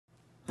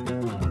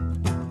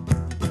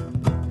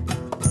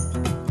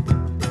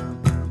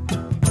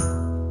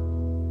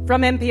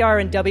From NPR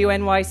and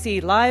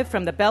WNYC, live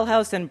from the Bell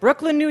House in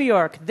Brooklyn, New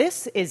York,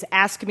 this is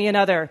Ask Me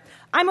Another.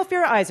 I'm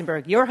Ophira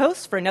Eisenberg, your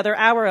host for another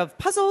hour of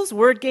puzzles,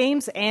 word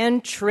games,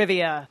 and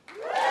trivia.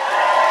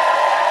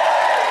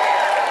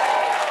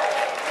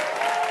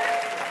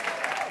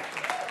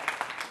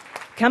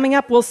 Coming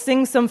up, we'll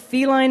sing some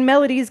feline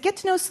melodies, get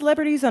to know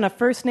celebrities on a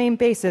first-name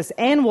basis,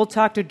 and we'll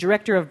talk to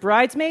director of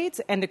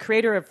Bridesmaids and the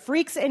creator of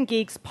Freaks and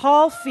Geeks,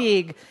 Paul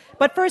Feig.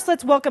 But first,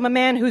 let's welcome a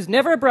man who's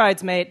never a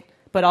bridesmaid,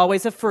 but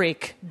always a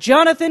freak,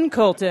 Jonathan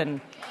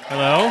Coulton.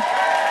 Hello.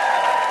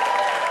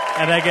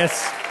 And I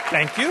guess,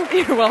 thank you.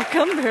 You're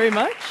welcome very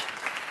much.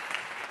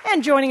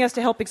 And joining us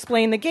to help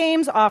explain the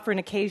games, offer an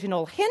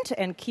occasional hint,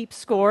 and keep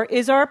score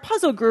is our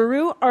puzzle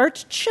guru,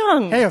 Art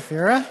Chung. Hey,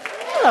 Ophira.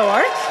 Hello,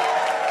 Art.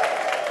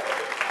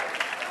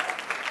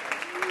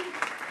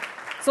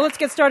 So let's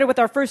get started with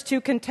our first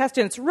two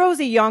contestants,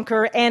 Rosie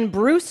Yonker and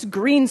Bruce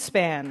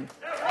Greenspan.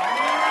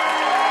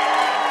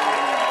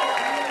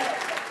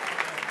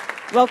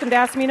 Welcome to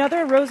Ask Me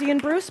Another, Rosie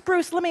and Bruce.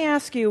 Bruce, let me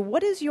ask you,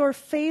 what is your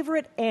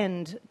favorite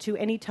end to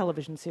any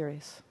television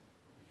series?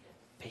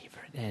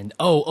 Favorite end?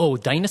 Oh,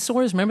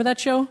 dinosaurs? Remember that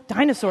show?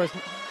 Dinosaurs.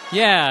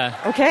 Yeah.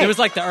 Okay. It was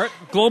like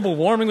global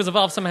warming was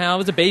involved somehow. It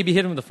was a baby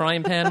hit him with a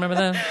frying pan. Remember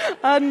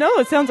that? No,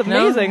 it sounds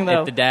amazing, no? though.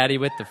 Hit the daddy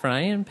with the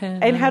frying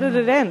pan. And how did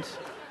it end?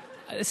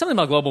 Something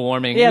about global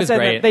warming. Yes, it was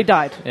great. They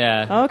died.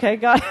 Yeah. Okay,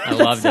 got it. I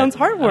loved sounds it.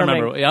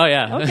 heartwarming. Oh,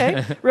 yeah.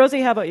 Okay.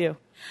 Rosie, how about you?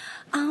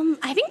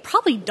 I think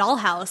probably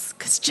Dollhouse,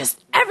 because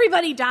just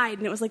everybody died,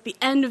 and it was like the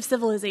end of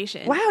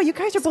civilization. Wow, you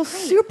guys are both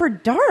super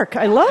dark.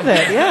 I love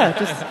it.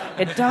 Yeah,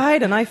 it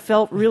died, and I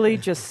felt really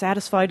just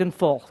satisfied and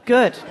full.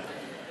 Good.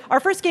 Our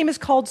first game is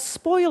called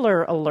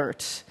Spoiler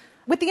Alert.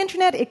 With the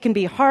internet, it can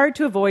be hard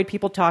to avoid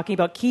people talking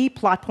about key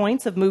plot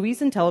points of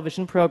movies and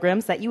television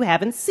programs that you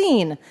haven't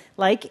seen,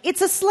 like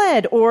It's a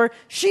Sled, or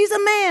She's a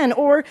Man,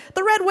 or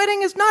The Red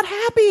Wedding is Not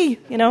Happy,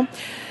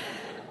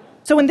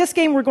 So in this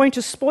game, we're going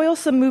to spoil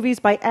some movies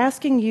by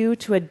asking you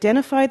to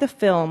identify the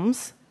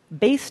films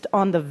based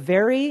on the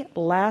very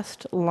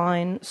last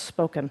line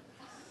spoken.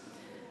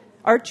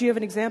 Art, do you have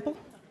an example?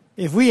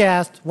 If we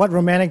asked what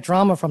romantic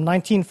drama from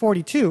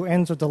 1942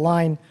 ends with the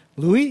line,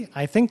 "Louis,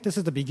 I think this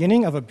is the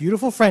beginning of a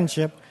beautiful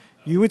friendship,"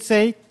 you would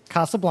say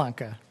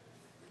Casablanca.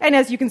 And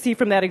as you can see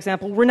from that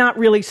example, we're not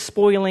really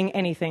spoiling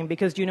anything,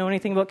 because do you know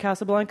anything about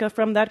Casablanca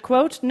from that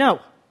quote?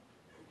 No.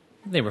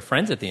 They were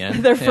friends at the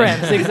end. They're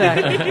friends,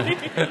 exactly.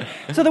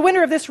 So the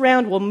winner of this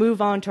round will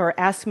move on to our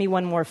Ask Me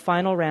One More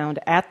final round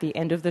at the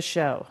end of the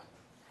show.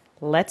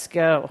 Let's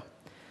go.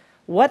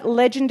 What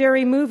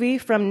legendary movie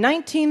from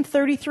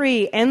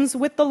 1933 ends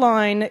with the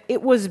line,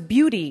 "It was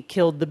beauty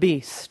killed the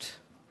beast"?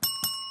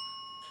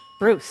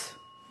 Bruce.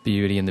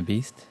 Beauty and the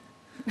Beast.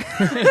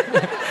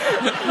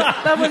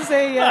 That was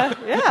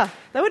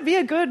that would be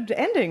a good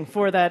ending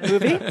for that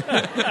movie.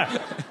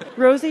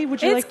 Rosie,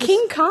 would you like to... It's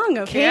King Kong,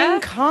 okay?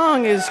 King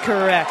Kong is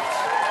correct.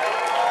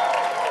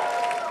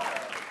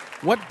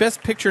 What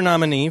Best Picture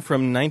nominee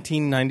from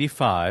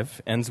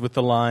 1995 ends with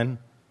the line,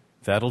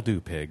 "That'll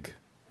do, pig.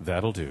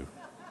 That'll do"?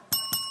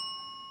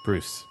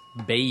 Bruce.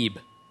 Babe.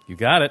 You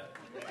got it.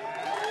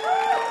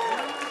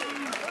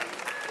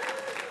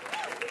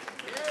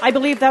 I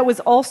believe that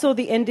was also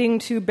the ending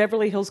to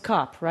Beverly Hills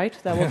Cop, right?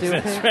 That will do.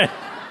 That's right.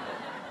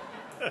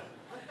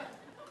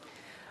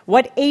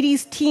 What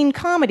 80s teen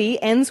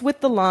comedy ends with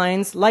the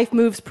lines, "Life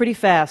moves pretty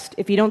fast.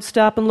 If you don't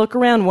stop and look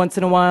around once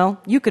in a while,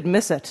 you could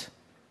miss it"?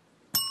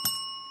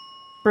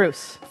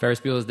 Bruce.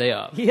 Ferris Bueller's Day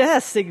Off.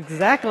 Yes,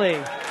 exactly.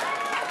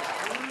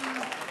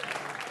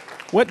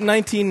 What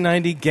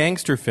 1990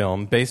 gangster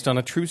film based on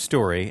a true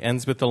story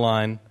ends with the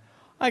line,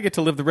 "I get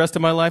to live the rest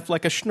of my life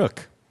like a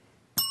schnook"?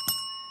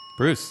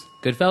 Bruce.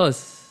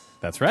 Goodfellas.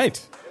 That's right.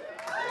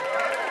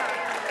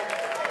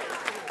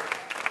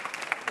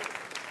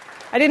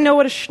 I didn't know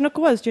what a schnook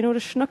was. Do you know what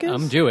a schnook is?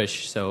 I'm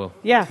Jewish, so...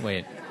 Yeah.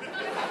 Wait.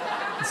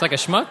 It's like a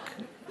schmuck?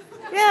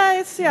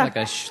 Yeah, yeah. Like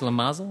a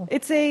schlemazel?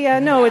 It's a,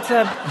 no. It's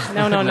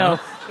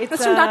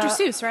from Dr.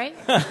 Seuss, right?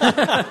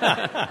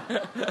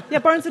 Yeah,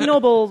 Barnes &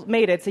 Noble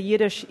made it. It's a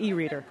Yiddish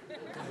e-reader.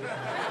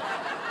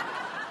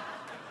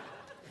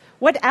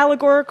 What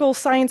allegorical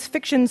science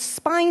fiction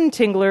spine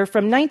tingler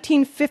from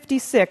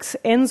 1956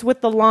 ends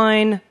with the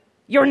line,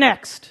 "You're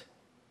next"?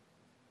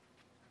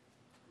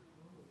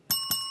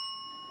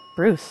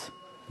 Bruce.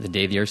 The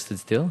Day the Earth Stood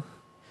Still?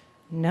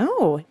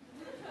 No.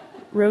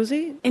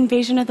 Rosie?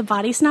 Invasion of the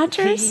Body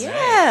Snatchers?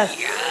 Yes.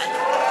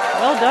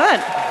 Well done.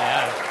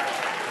 Yeah.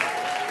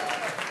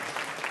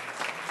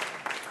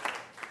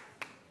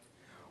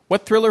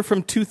 What thriller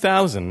from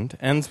 2000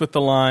 ends with the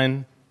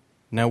line,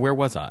 "Now where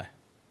was I"?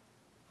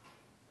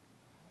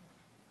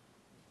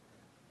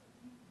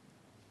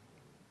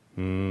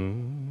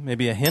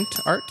 Maybe a hint,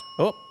 Art?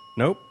 Oh,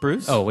 nope,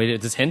 Bruce? Oh,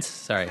 wait, just hints?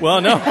 Sorry. Well,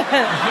 no.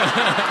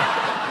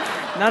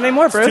 Not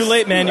anymore, Bruce. It's too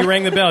late, man. You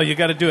rang the bell. You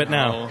got to do it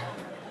now. Oh.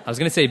 I was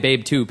going to say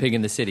Babe 2, Pig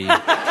in the City.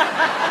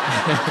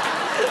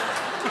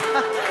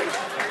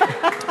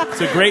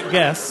 It's a great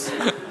guess.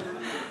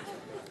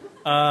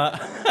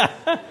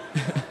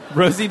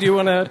 Rosie, do you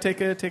want to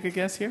take a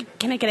guess here?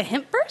 Can I get a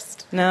hint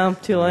first? No,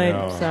 too late.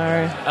 No.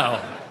 Sorry.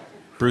 Oh,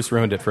 Bruce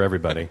ruined it for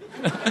everybody.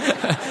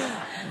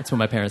 that's what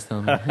my parents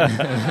tell me.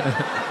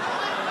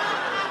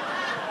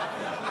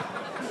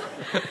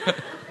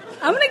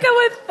 I'm going to go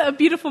with A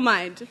Beautiful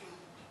Mind.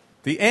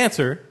 The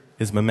answer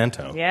is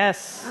Memento.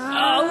 Yes. Oh,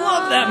 I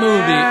love that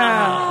movie.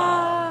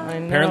 I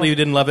know. Apparently you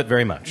didn't love it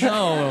very much.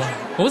 Oh,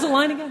 what was the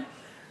line again?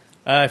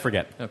 I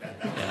forget. Okay.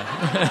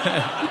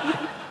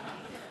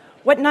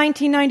 What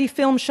 1990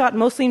 film shot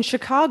mostly in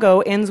Chicago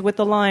ends with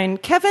the line,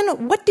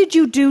 "Kevin, what did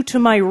you do to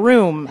my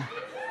room?"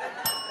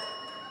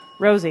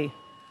 Rosie.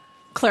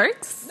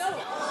 Clerks? No.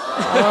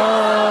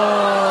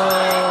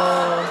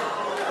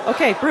 Oh.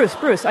 Okay,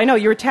 Bruce, I know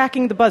you're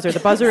attacking the buzzer. The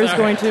buzzer is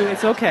going to,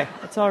 it's okay.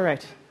 It's all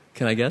right.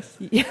 Can I guess?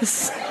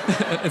 Yes.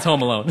 It's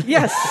Home Alone.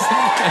 Yes.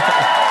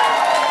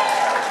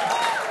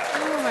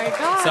 Oh, my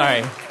God.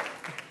 Sorry.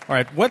 All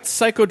right, what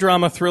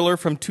psychodrama thriller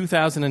from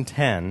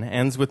 2010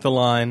 ends with the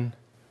line,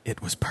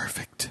 "It was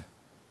perfect"?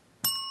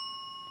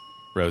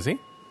 Rosie?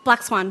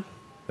 Black Swan.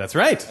 That's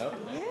right.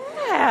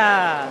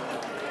 Yeah.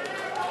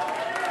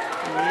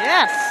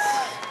 Yes.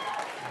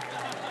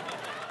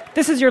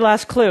 This is your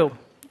last clue.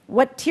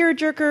 What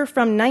tearjerker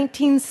from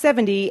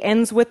 1970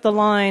 ends with the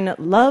line,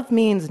 "Love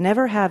means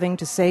never having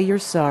to say you're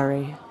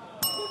sorry"?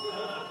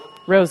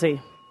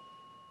 Rosie.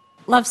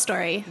 Love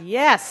Story.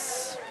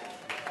 Yes.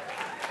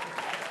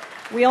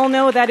 We all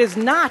know that is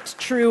not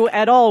true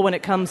at all when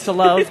it comes to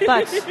love,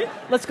 but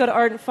let's go to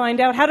Art and find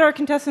out. How did our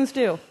contestants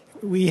do?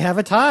 We have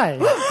a tie.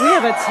 We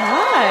have a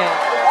tie.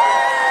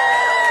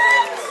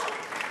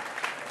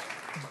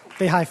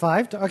 They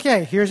high-fived.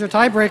 Okay, here's your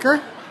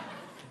tiebreaker.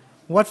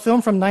 What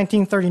film from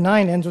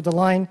 1939 ends with the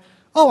line,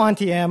 "Oh,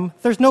 Auntie M,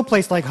 there's no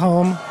place like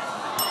home"?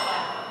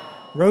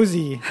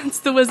 Rosie. It's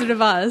The Wizard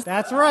of Oz.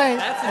 That's right.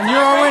 And you're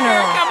our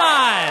winner. Come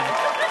on.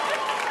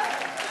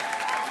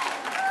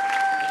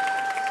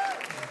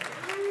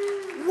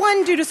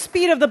 One due to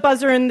speed of the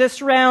buzzer in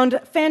this round.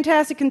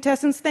 Fantastic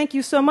contestants. Thank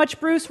you so much,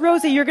 Bruce.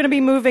 Rosie, you're going to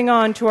be moving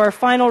on to our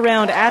final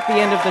round at the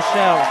end of the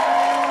show.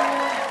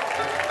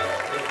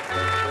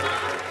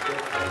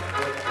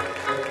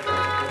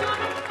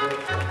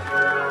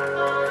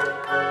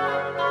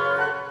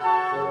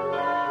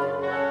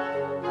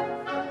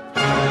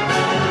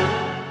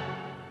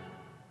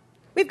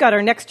 We've got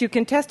our next two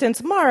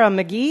contestants, Mara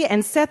McGee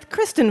and Seth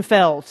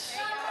Christenfeld.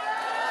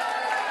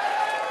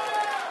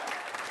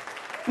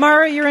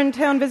 Mara, you're in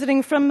town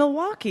visiting from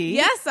Milwaukee.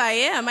 Yes, I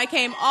am. I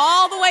came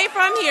all the way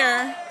from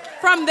here.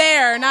 From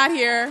there, not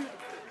here.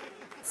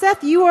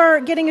 Seth, you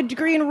are getting a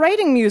degree in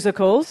writing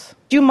musicals.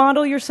 Do you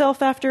model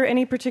yourself after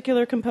any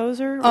particular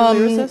composer or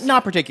lyricist?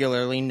 Not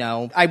particularly,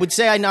 no. I would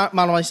say I not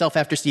model myself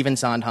after Stephen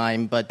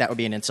Sondheim, but that would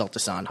be an insult to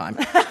Sondheim.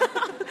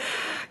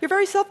 You're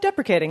very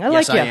self-deprecating. I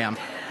Yes, like you. I am.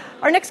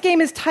 Our next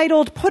game is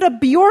titled Put a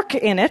Bjork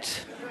in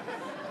It.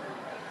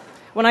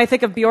 When I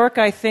think of Bjork,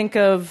 I think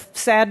of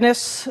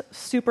sadness,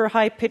 super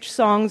high-pitched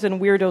songs,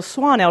 and weirdo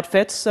swan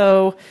outfits,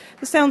 so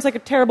this sounds like a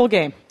terrible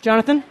game.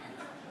 Jonathan?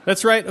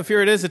 That's right. I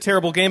fear it is a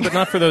terrible game, but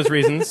not for those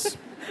reasons.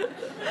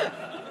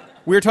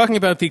 We're talking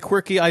about the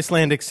quirky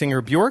Icelandic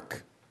singer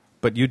Bjork,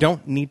 but you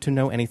don't need to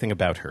know anything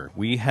about her.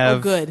 We have... Oh,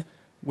 good.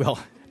 Well,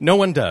 no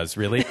one does,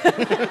 really.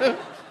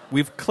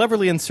 We've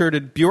cleverly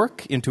inserted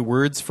Bjork into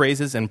words,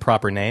 phrases, and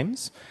proper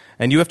names,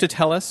 and you have to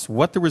tell us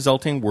what the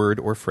resulting word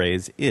or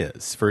phrase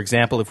is. For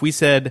example, if we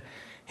said,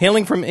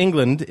 "Hailing from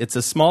England, it's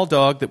a small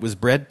dog that was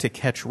bred to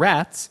catch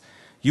rats,"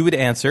 you would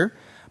answer,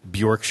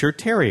 "Bjorkshire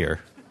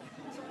Terrier,"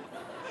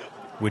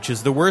 which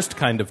is the worst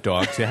kind of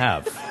dog to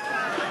have.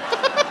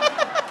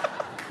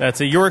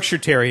 That's a Yorkshire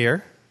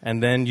Terrier,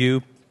 and then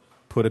you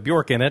put a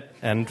Bjork in it,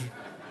 and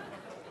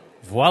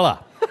voila.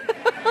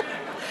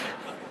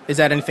 Is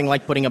that anything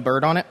like putting a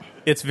bird on it?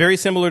 It's very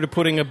similar to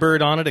putting a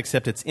bird on it,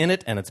 except it's in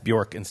it, and it's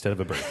Bjork instead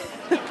of a bird.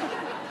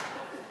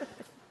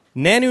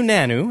 Nanu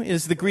Nanu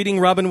is the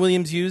greeting Robin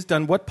Williams used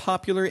on what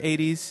popular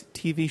 80s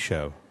TV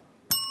show?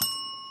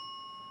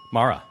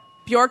 Mara.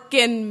 Bjork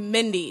and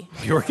Mindy.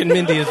 Bjork and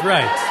Mindy is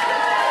right.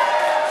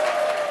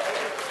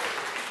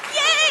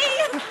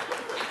 Yay!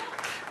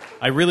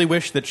 I really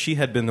wish that she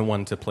had been the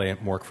one to play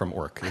Mork from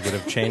Ork. It would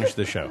have changed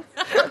the show.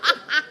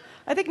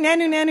 I think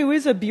Nanu Nanu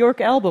is a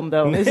Bjork album,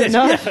 though, is it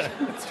not? Yeah,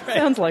 that's right.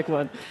 Sounds like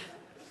one.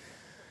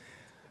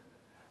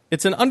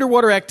 It's an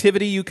underwater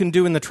activity you can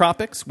do in the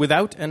tropics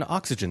without an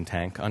oxygen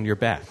tank on your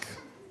back.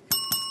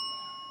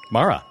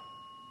 Mara.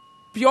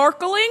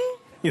 Bjorkling?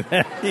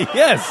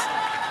 Yes.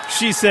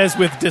 She says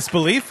with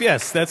disbelief.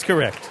 Yes, that's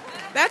correct.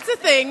 That's a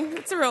thing.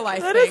 It's a real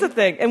life That thing. is a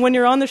thing. And when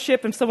you're on the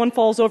ship and someone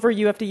falls over,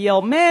 you have to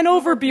yell, "Man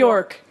over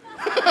Bjork."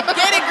 Get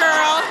it,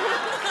 girl.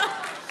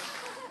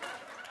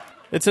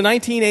 It's a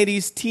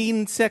 1980s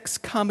teen sex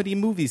comedy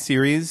movie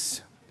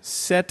series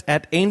set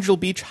at Angel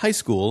Beach High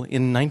School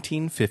in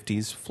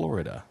 1950s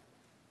Florida.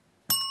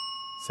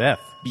 Seth.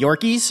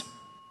 Bjorkies?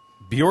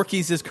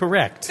 Bjorkies is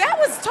correct. That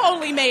was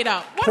totally made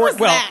up. What was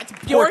that?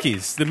 Bjork?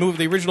 Porky's.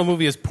 The original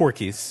movie is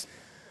Porky's.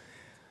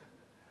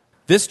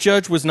 This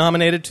judge was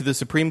nominated to the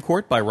Supreme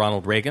Court by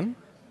Ronald Reagan.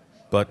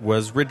 but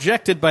was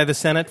rejected by the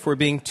Senate for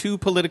being too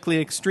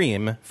politically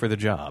extreme for the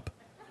job?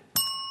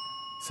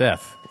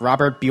 Seth.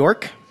 Robert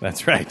Bjork.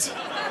 That's right.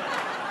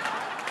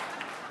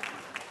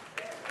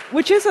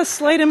 Which is a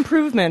slight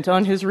improvement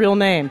on his real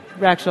name,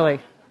 actually.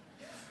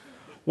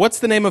 What's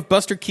the name of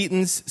Buster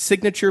Keaton's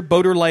signature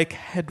boater-like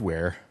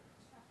headwear?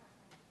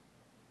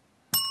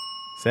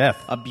 Seth.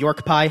 A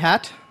Bjork pie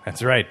hat.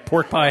 That's right.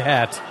 Pork pie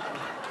hat.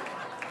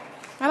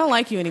 I don't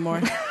like you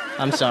anymore.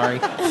 I'm sorry.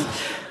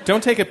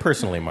 Don't take it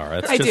personally, Mara.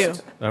 It's I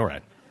just, do. All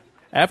right.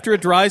 After a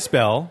dry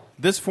spell,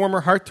 this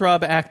former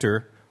heartthrob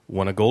actor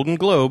won a Golden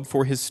Globe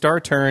for his star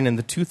turn in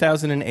the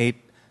 2008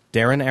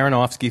 Darren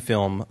Aronofsky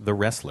film The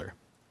Wrestler.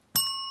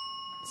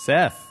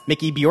 Seth.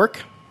 Mickey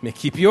Bjork.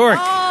 Mickey Bjork.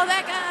 Oh,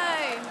 that guy.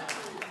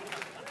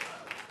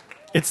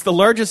 It's the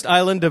largest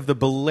island of the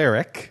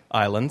Balearic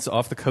Islands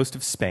off the coast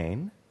of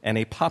Spain and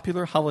a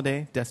popular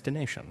holiday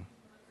destination.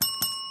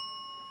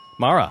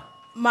 Mara.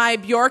 My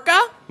Bjorka.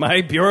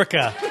 My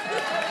Bjorka.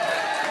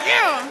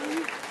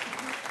 Yeah.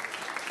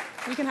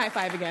 We can high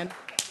five again.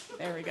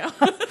 There we go.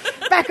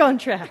 Back on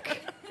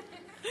track.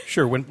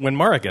 Sure, when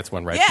Mara gets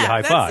one right, she Yeah,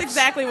 high that's fives.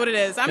 exactly what it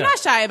is. I'm Yeah. not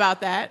shy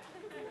about that.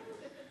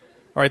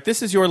 All right,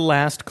 this is your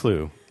last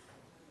clue.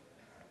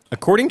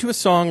 According to a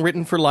song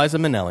written for Liza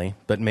Minnelli,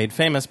 but made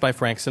famous by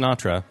Frank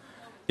Sinatra,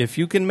 if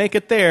you can make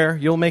it there,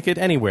 you'll make it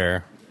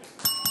anywhere.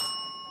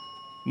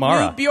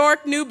 Mara.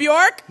 New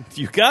Bjork.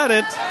 You got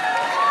it.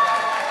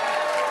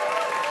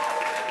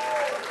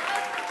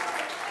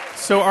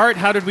 So, Art,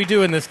 how did we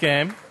do in this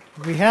game?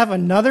 We have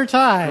another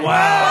tie.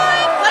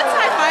 Wow. Let's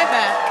high five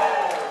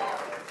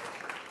that.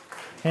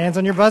 Hands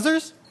on your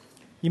buzzers.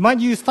 You might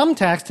use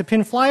thumbtacks to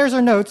pin flyers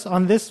or notes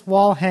on this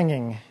wall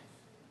hanging.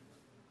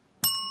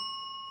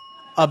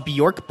 A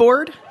Bjork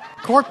board.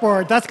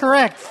 Corkboard, that's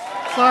correct.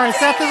 Sorry,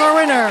 Seth is our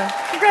winner.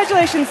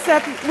 Congratulations,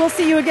 Seth. We'll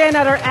see you again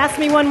at our Ask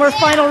Me One More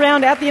final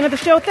round at the end of the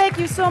show. Thank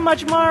you so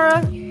much, Mara.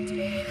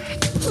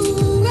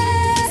 Who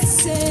I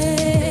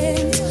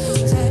said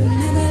I'd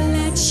never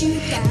let you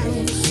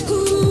down.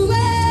 Who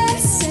I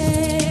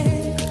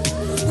said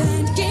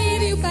I'd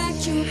give you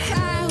back your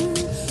crown.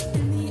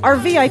 Our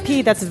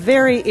VIP, that's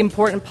very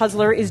important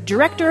puzzler, is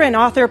director and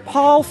author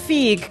Paul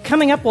Feig.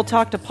 Coming up, we'll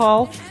talk to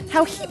Paul,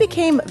 how he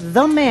became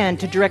the man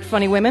to direct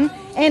Funny Women,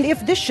 and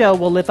if this show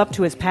will live up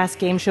to his past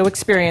game show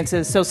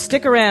experiences. So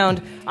stick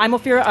around. I'm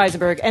Ophira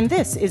Eisenberg, and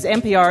this is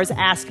NPR's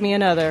Ask Me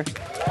Another.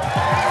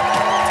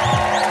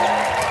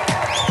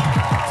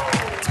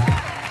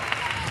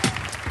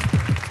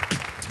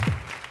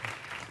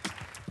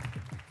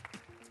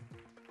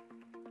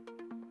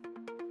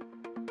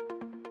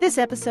 This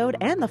episode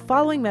and the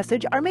following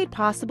message are made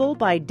possible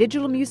by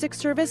digital music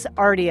service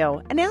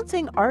Rdio,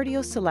 announcing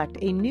Rdio Select,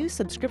 a new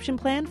subscription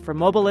plan for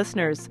mobile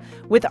listeners.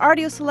 With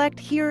Rdio Select,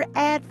 hear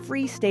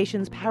ad-free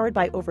stations powered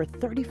by over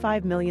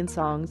 35 million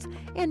songs,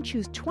 and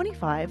choose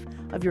 25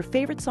 of your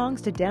favorite songs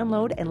to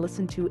download and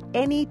listen to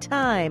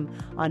anytime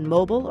on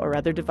mobile or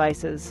other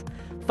devices.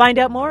 Find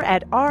out more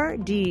at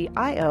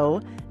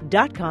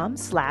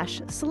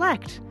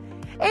rdio.com/select.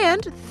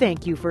 And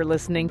thank you for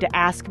listening to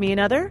Ask Me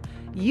Another.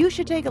 You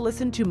should take a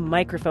listen to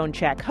Microphone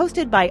Check,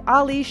 hosted by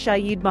Ali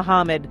Shaheed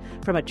Muhammad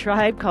from A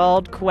Tribe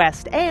Called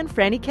Quest and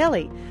Franny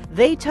Kelly.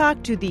 They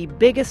talk to the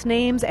biggest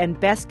names and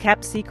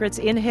best-kept secrets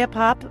in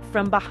hip-hop,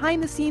 from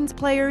behind-the-scenes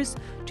players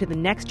to the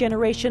next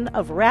generation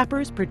of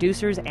rappers,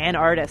 producers, and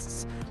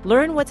artists.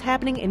 Learn what's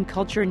happening in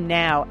culture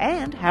now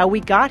and how we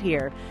got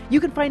here. You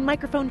can find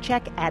Microphone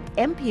Check at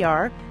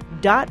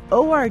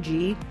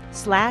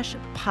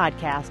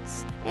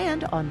npr.org/podcasts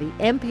and on the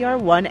NPR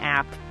One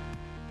app.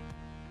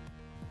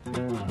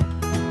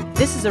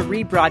 This is a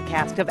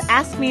rebroadcast of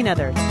Ask Me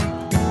Another.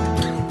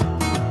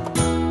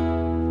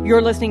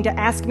 You're listening to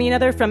Ask Me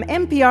Another from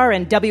NPR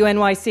and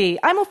WNYC.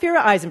 I'm Ophira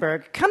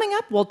Eisenberg. Coming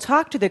up, we'll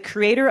talk to the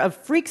creator of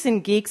Freaks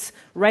and Geeks,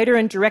 writer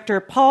and director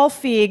Paul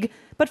Feig.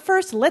 But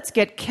first, let's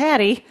get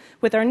catty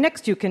with our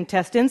next two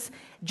contestants.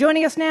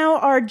 Joining us now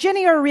are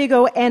Jenny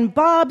Arrigo and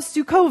Bob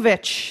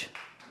Sukovich.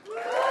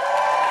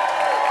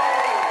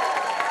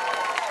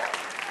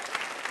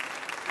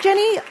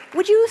 Jenny,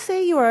 would you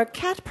say you are a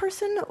cat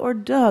person or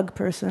dog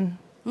person?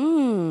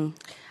 I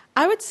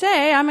would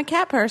say I'm a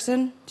cat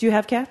person. Do you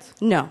have cats?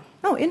 No.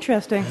 Oh,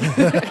 interesting.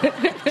 Do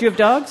you have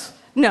dogs?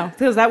 No.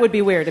 Because that would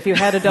be weird if you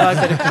had a dog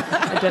that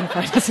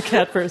identified as a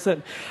cat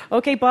person.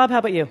 Okay, Bob, how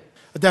about you?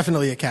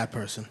 Definitely a cat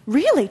person.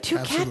 Really? Two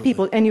cat Absolutely.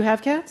 people. And you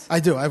have cats? I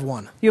do. I have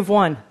one. You have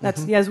one.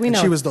 That's yes, we And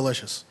know. she was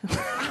delicious.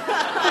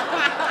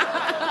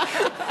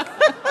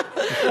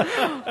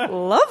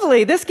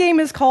 Lovely. This game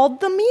is called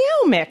the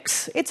Meow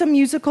Mix. It's a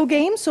musical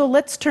game, so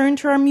let's turn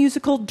to our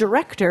musical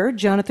director,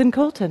 Jonathan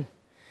Colton.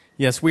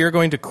 Yes, we are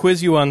going to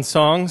quiz you on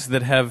songs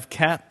that have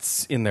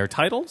cats in their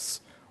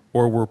titles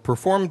or were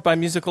performed by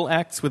musical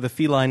acts with a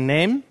feline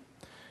name.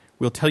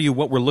 We'll tell you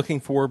what we're looking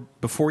for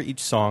before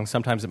each song.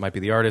 Sometimes it might be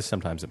the artist,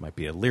 sometimes it might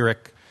be a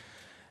lyric.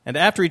 And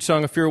after each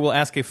song, Ophira will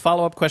ask a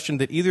follow-up question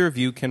that either of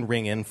you can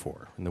ring in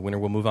for. And the winner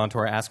will move on to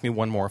our Ask Me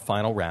One More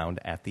final round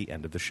at the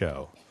end of the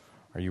show.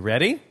 Are you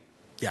ready?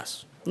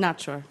 Yes. Not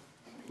sure.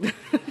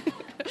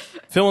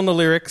 Fill in the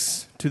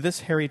lyrics to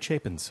this Harry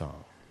Chapin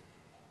song.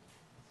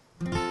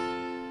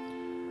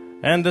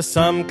 And there's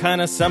some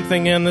kind of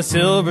something in the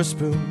silver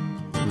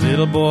spoon,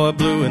 little boy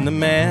blue and the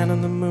man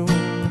on the moon.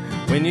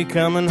 When you're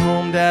coming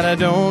home, Dad, I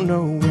don't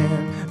know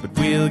when, but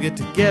we'll get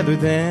together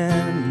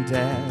then,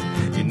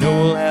 Dad. You know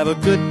we'll have a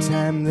good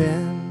time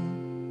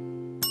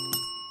then.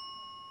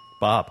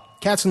 Bob.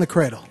 Cats in the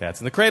Cradle. Cats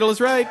in the Cradle is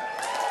right.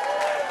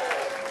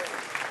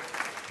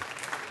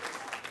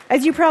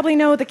 As you probably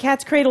know, The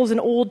Cat's Cradle is an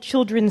old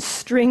children's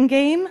string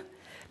game,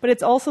 but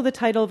it's also the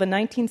title of a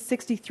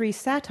 1963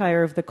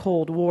 satire of the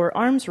Cold War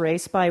arms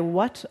race by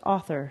what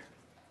author?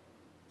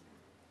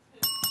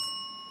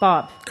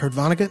 Bob. Kurt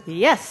Vonnegut.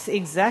 Yes,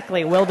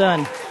 exactly. Well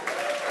done.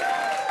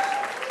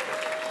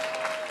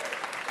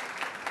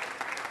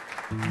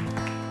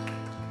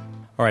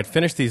 All right,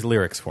 finish these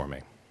lyrics for me.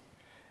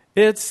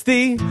 It's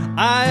the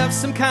eye of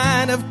some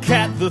kind of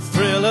cat, the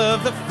thrill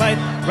of the fight,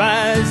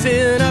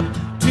 rising up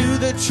to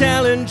the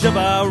challenge of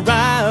our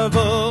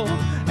rival.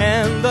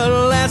 And the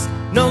last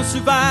known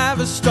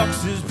survivor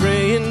stalks his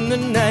prey in the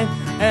night,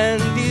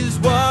 and he's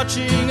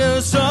watching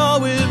us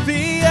all with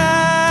the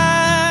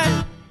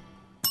eye.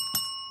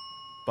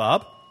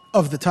 Bob?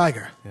 Of the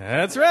Tiger.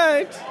 That's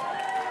right.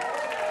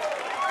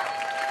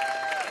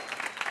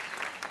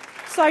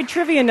 Side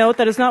trivia note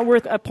that is not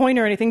worth a point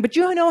or anything, but do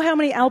you know how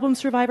many albums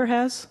Survivor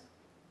has?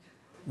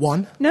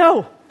 1.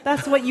 No,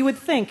 that's what you would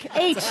think.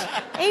 8.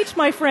 8,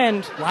 my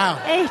friend. Wow.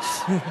 8.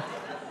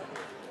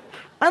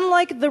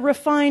 Unlike the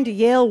refined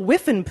Yale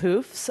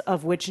Whiffenpoofs,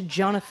 of which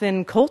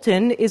Jonathan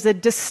Colton is a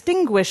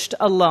distinguished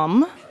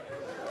alum,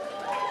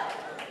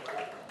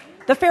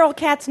 the feral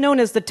cats known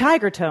as the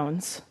Tiger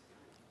Tones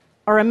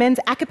are a men's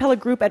a cappella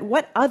group at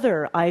what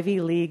other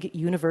Ivy League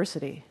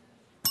university?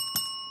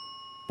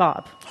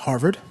 Bob.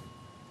 Harvard.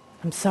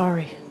 I'm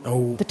sorry.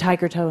 Oh. The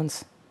Tiger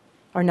Tones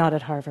are not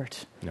at Harvard.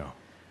 No.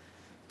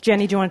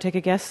 Jenny, do you want to take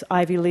a guess?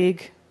 Ivy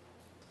League?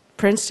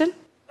 Princeton?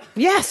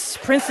 Yes,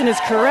 Princeton is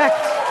correct.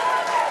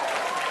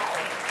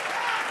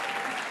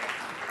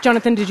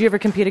 Jonathan, did you ever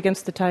compete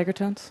against the Tiger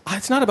Tones?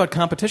 It's not about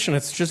competition.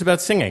 It's just about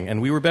singing,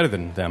 and we were better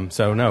than them,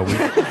 so no.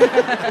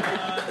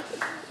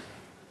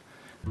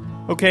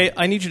 Okay,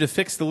 I need you to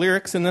fix the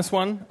lyrics in this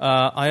one.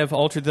 I have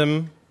altered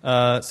them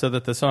so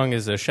that the song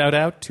is a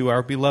shout-out to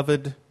our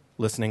beloved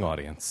listening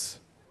audience.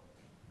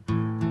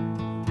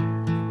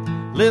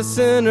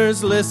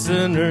 Listeners,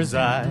 listeners,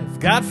 I've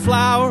got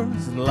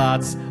flowers and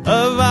lots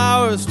of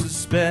hours to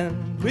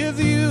spend with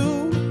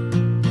you.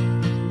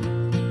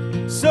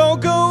 So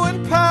go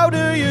and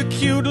powder your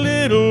cute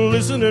little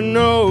listener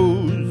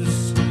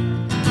nose.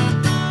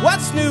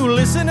 What's new,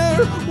 listener?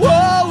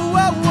 Whoa,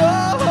 whoa,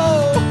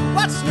 whoa.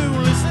 What's new,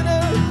 listener?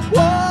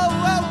 Whoa,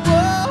 whoa,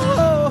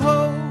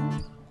 whoa.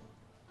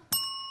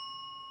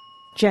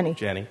 Jenny.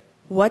 Jenny.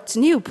 What's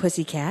new,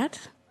 pussycat?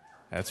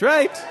 That's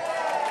right.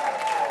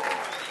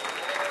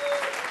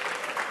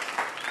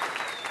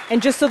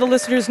 And just so the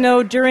listeners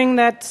know, during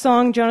that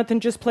song Jonathan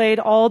just played,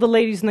 all the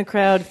ladies in the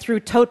crowd threw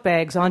tote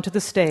bags onto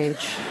the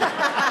stage.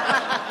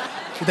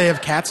 Do they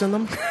have cats in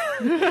them?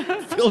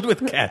 Filled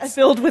with cats.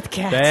 Filled with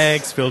cats.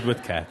 Bags filled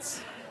with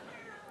cats.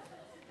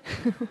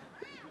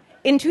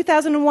 In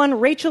 2001,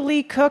 Rachel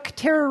Lee Cook,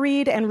 Tara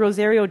Reid, and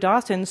Rosario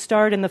Dawson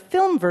starred in the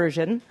film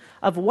version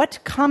of what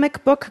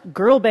comic book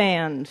girl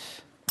band?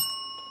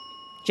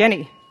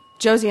 Jenny.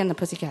 Josie and the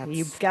Pussycats.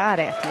 You got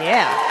it,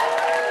 yeah.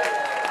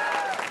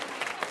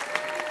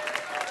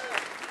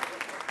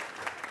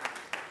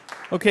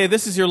 Okay,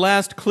 this is your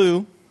last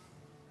clue.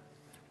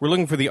 We're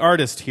looking for the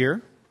artist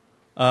here.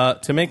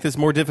 To make this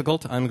more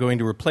difficult, I'm going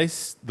to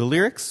replace the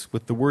lyrics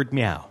with the word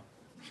meow.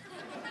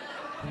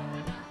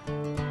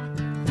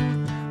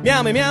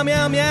 Meow, meow, meow,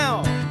 meow,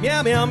 meow.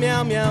 Meow, meow,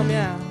 meow, meow,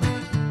 meow.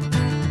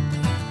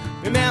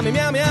 Meow, meow,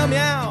 meow, meow,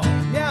 meow.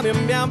 Meow,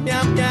 meow, meow,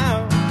 meow, meow.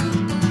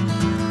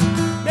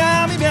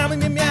 Meow, meow,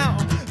 meow, meow,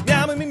 meow.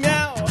 Meow, meow,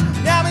 meow.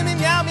 Meow, meow,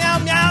 meow, meow,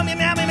 meow. Meow,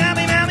 meow, meow,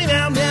 meow,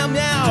 meow, meow,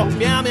 meow.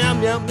 Meow, meow,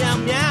 meow, meow,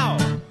 meow.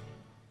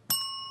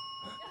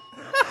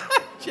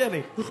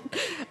 Jenny.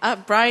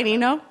 Brian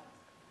Eno.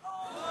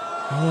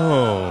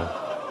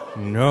 Oh,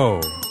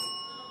 no.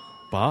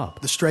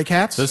 Bob. The Stray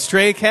Cats? The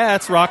Stray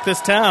Cats rock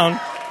this town.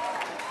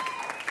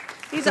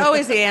 He's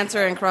always the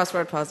answer in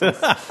crossword puzzles.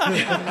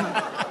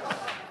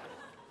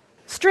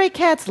 Stray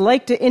cats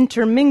like to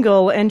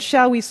intermingle and,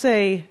 shall we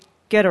say,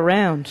 get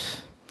around.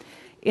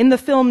 In the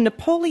film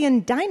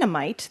Napoleon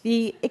Dynamite,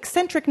 the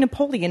eccentric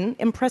Napoleon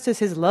impresses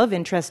his love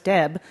interest,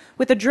 Deb,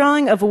 with a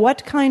drawing of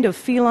what kind of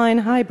feline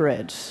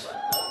hybrid?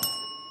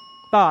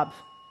 Bob.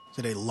 Is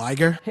it a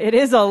liger? It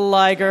is a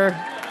liger.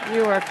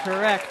 You are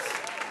correct.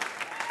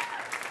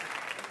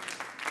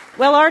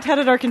 Well, Art, how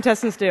did our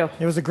contestants do?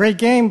 It was a great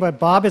game, but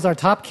Bob is our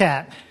top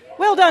cat.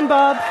 Well done,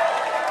 Bob.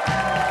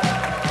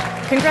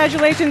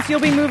 Congratulations. You'll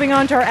be moving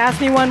on to our Ask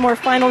Me One More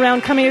final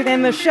round coming at the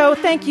end of the show.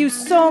 Thank you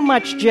so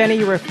much, Jenny.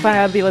 You were a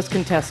fabulous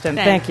contestant.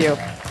 Thank you.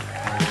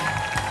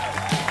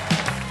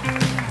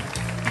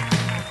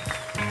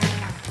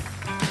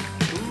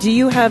 Do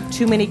you have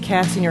too many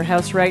cats in your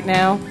house right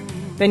now?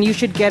 Then you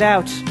should get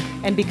out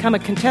and become a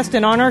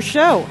contestant on our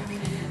show.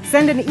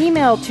 Send an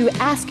email to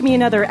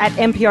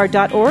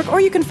askmeanother@npr.org,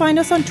 or you can find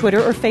us on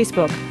Twitter or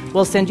Facebook.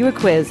 We'll send you a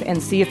quiz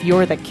and see if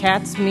you're the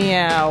cat's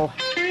meow.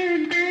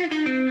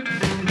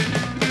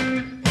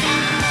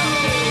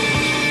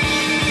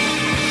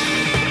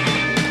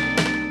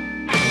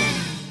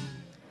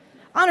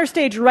 On our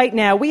stage right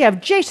now, we have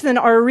Jason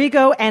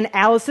Arrigo and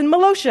Allison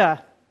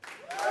Malosha.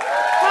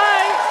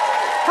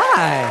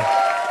 Hi.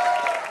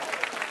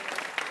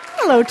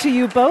 Hello to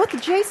you both.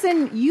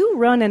 Jason, you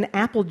run an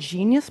Apple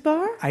Genius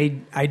bar?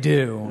 I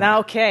do.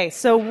 Okay,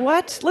 so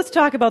let's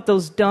talk about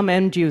those dumb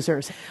end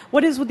users.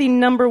 What is the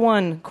number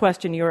one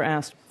question you're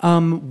asked?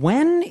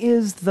 When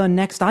is the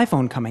next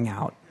iPhone coming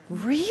out?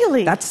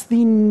 Really? That's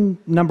the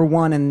number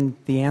one, and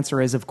the answer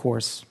is, of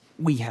course,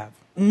 we have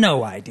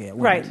no idea.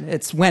 Right.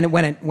 It's when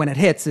it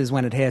hits is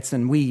when it hits,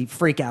 and we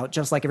freak out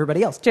just like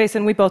everybody else.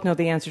 Jason, we both know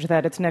the answer to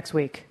that. It's next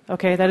week.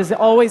 Okay, that is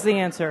always the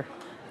answer.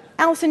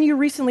 Allison, you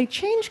recently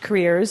changed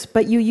careers,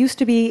 but you used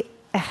to be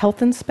a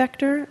health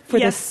inspector for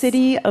the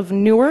city of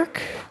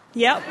Newark.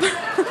 Yep.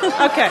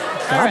 Okay.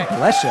 God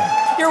bless you.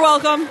 You're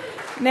welcome.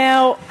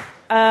 Now,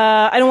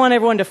 I don't want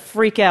everyone to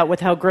freak out with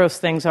how gross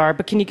things are,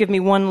 but can you give me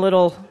one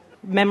little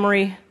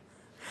memory?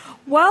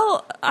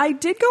 Well, I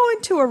did go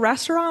into a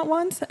restaurant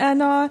once,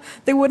 and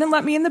they wouldn't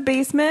let me in the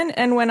basement,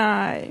 and when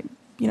I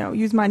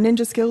used my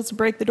ninja skills to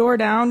break the door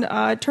down,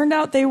 it turned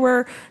out they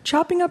were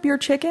chopping up your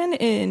chicken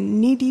in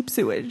knee-deep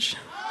sewage.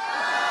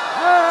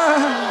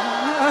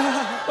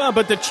 Well,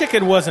 but the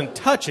chicken wasn't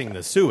touching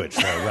the sewage,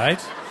 though, right?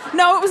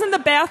 No, it was in the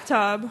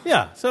bathtub.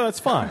 Yeah, so it's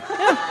fine.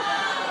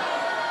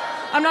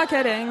 I'm not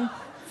kidding.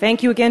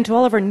 Thank you again to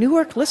all of our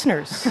Newark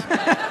listeners.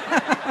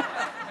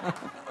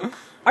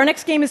 Our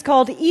next game is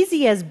called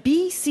Easy as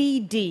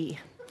BCD.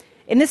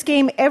 In this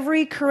game,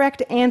 every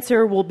correct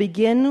answer will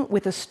begin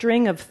with a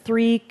string of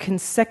 3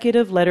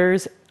 consecutive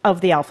letters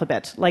of the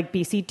alphabet, like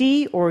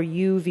BCD or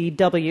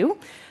UVW.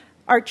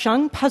 Art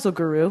Chung, puzzle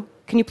guru,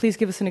 can you please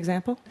give us an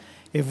example?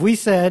 If we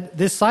said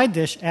this side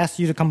dish asks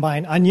you to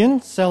combine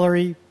onion,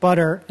 celery,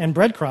 butter, and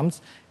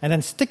breadcrumbs, and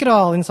then stick it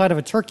all inside of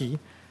a turkey,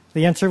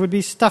 the answer would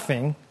be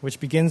stuffing, which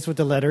begins with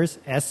the letters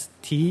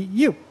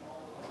S-T-U.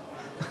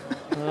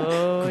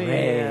 Oh,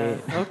 yeah.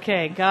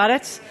 Okay, got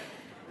it.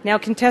 Now,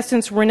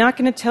 contestants, we're not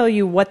going to tell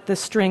you what the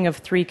string of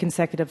 3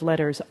 consecutive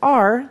letters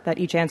are that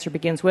each answer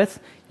begins with.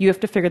 You have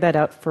to figure that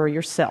out for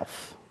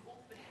yourself.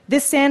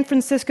 This San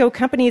Francisco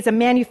company is a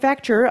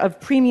manufacturer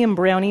of premium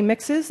brownie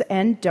mixes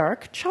and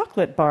dark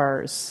chocolate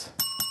bars.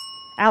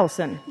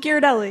 Allison.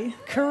 Ghirardelli.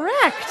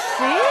 Correct.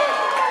 See?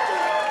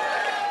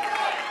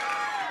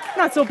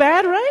 Not so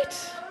bad,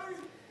 right?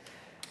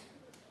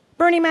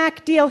 Bernie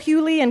Mac, D.L.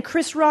 Hewley, and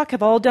Chris Rock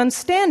have all done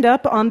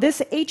stand-up on this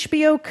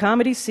HBO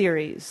comedy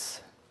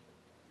series.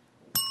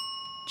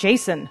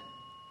 Jason.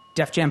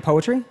 Def Jam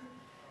poetry?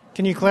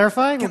 Can you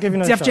clarify? We'll give you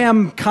another Def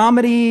Jam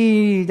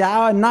comedy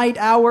night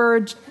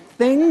hour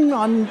thing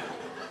on...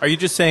 Are you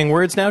just saying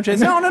words now,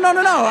 Jason? No.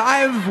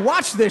 I've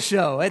watched this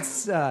show.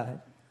 It's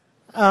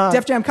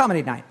Def Jam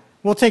comedy night.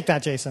 We'll take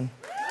that, Jason.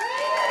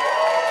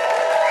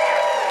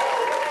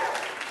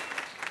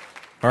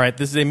 All right,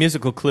 this is a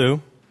musical clue.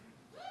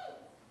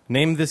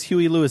 Name this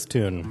Huey Lewis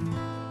tune.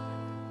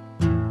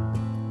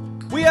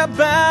 We are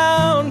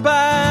bound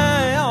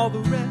by all the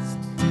rest,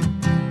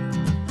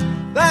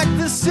 like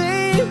the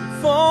same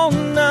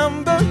phone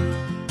number,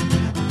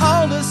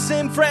 all the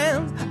same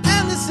friends,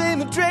 and the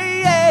same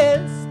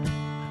address.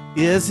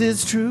 Yes,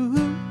 it's true.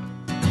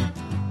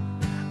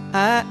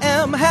 I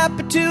am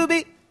happy to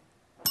be...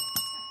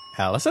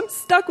 Allison?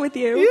 Stuck with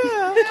you.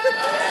 Yeah.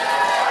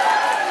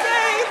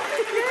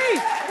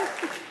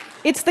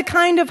 It's the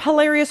kind of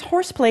hilarious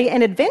horseplay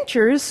and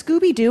adventures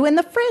Scooby-Doo and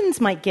the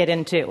Friends might get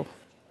into.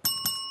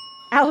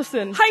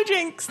 Allison.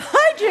 Hijinks.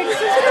 Hijinks is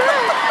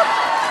correct.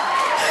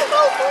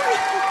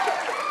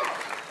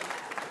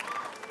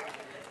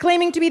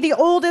 Claiming to be the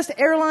oldest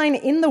airline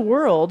in the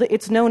world,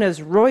 it's known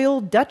as Royal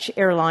Dutch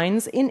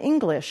Airlines in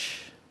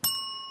English.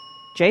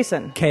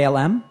 Jason.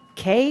 KLM?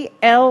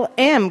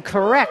 KLM,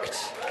 correct.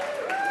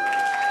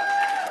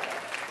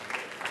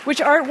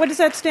 What does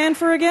that stand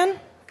for again?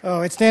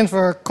 Oh, it stands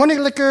for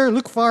Koninklijke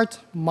Luchtvaart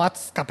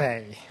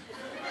Maatschappij.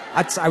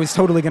 I was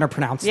totally going to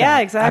pronounce that. Yeah,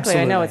 exactly.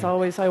 Absolutely. I know. I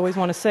always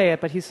want to say it,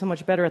 but he's so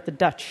much better at the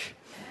Dutch.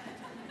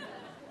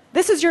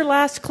 This is your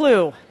last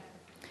clue.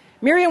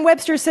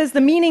 Merriam-Webster says the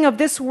meaning of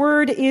this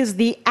word is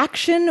the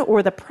action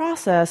or the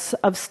process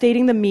of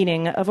stating the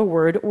meaning of a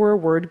word or a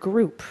word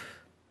group.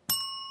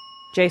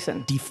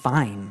 Jason.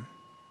 Define.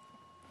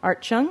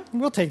 Art Chung?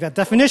 We'll take that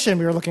definition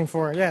we were looking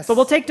for, yes. But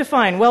we'll take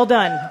define. Well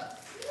done.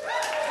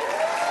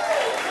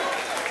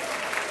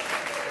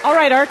 All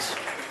right, Art.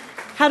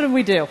 How did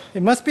we do?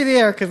 It must be the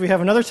air because we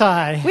have another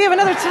tie. We have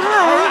another tie.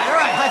 All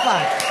right, high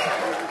five.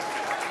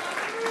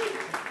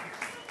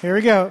 Here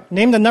we go.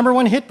 Name the number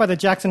 1 hit by the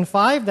Jackson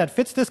 5 that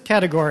fits this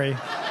category.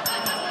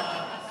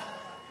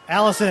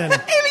 Allison.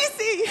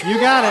 ABC. You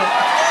got it.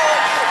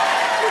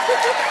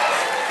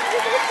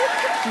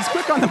 She's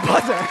quick on the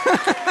buzzer.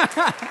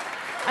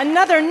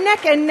 Another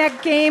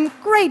neck-and-neck game.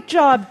 Great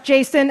job,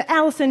 Jason.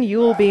 Allison,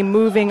 you'll be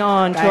moving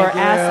on to our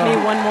Ask Me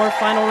One More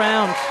final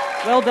round.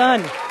 Well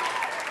done.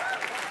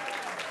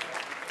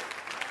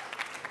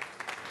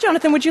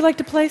 Jonathan, would you like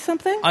to play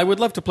something? I would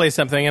love to play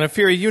something, and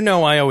Afira, you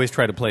know I always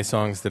try to play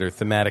songs that are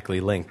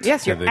thematically linked.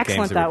 Yes, to you're the games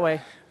excellent that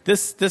way.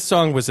 This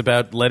song was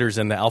about letters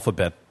in the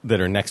alphabet that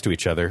are next to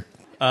each other.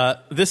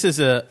 This is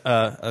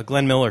a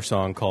Glenn Miller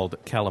song called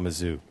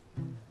Kalamazoo.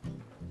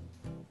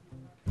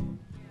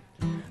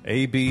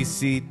 A, B,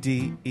 C,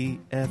 D, E,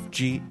 F,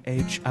 G,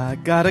 H. I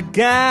got a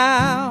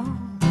gal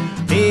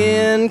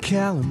in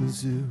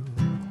Kalamazoo.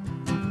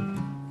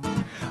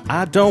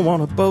 I don't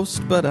want to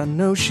boast, but I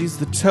know she's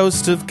the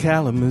toast of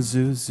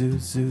Kalamazoo. Zoo,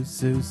 zoo,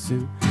 zoo,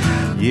 zoo.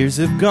 Years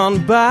have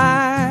gone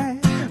by,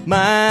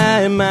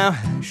 my,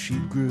 how she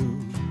grew.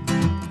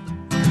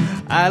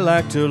 I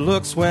liked her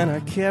looks when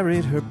I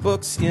carried her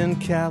books in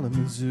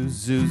Kalamazoo.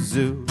 Zoo,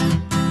 zoo.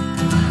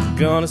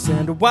 Gonna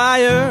send a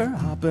wire,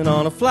 hopping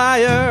on a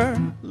flyer,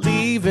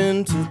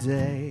 leaving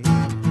today.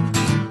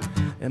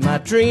 Am I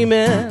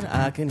dreaming?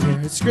 I can hear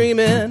her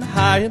screaming,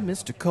 "Hi,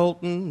 Mr.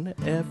 Colton,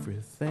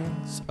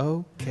 everything's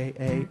okay."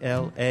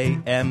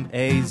 A-L-A-M-A-Z-O.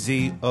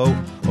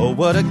 Oh,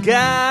 what a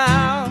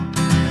gal,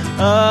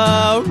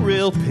 a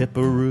real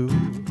pipperoo.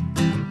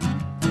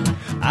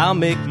 I'll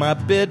make my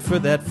bid for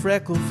that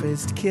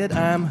freckle-faced kid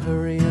I'm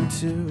hurrying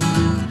to.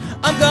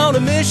 I'm going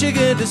to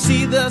Michigan to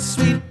see the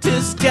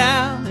sweetest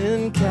gal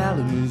in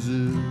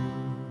Kalamazoo.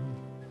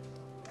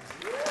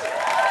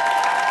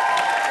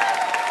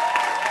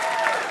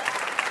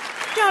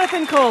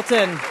 Jonathan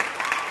Colton.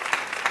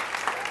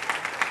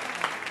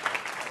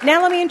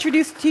 Now let me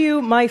introduce to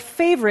you my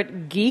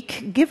favorite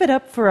geek. Give it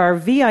up for our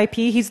VIP.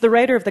 He's the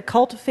writer of the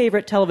cult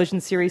favorite television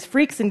series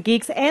Freaks and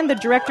Geeks and the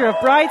director of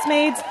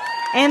Bridesmaids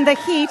and The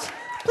Heat.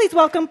 Please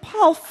welcome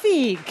Paul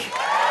Feig.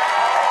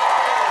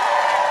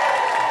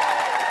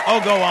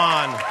 Oh, go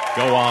on.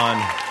 Go on.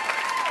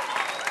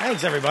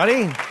 Thanks,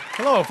 everybody.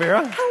 Hello,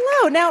 Ophira.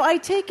 Hello. Now, I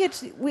take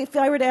it, if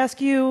I were to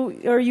ask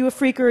you, are you a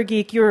freak or a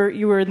geek? You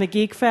were in the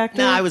geek factor?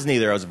 No, I was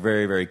neither. I was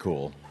very, very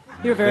cool.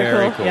 You were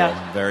very cool.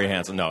 Yeah. Very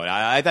handsome. No,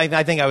 I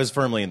think I was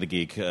firmly in the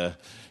geek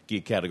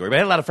category. But I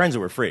had a lot of friends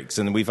who were freaks,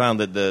 and we found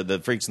that the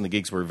freaks and the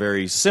geeks were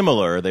very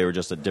similar. They were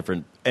just at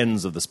different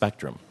ends of the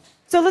spectrum.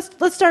 So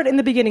let's start in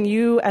the beginning.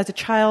 You, as a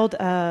child,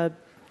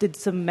 did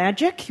some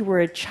magic. You were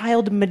a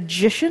child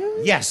magician.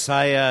 Yes,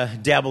 I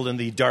dabbled in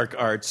the dark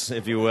arts,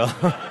 if you will.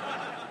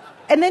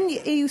 And then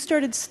you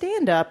started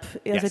stand-up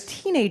as a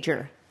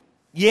teenager.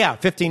 Yeah,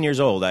 15 years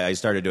old, I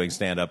started doing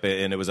stand-up,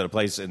 and it was at a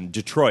place in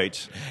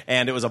Detroit,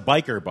 and it was a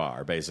biker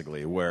bar,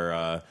 basically,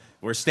 where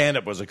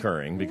stand-up was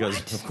occurring, because,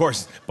 of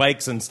course,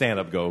 bikes and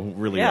stand-up go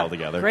really well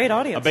together. Great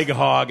audience. A big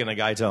hog and a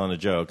guy telling a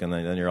joke, and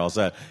then you're all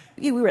set.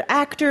 You were an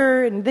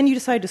actor, and then you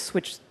decided to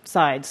switch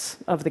sides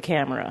of the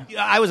camera.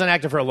 I was an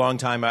actor for a long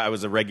time. I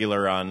was a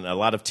regular on a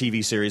lot of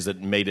TV series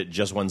that made it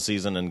just one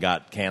season and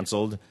got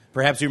canceled.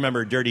 Perhaps you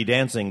remember Dirty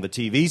Dancing, the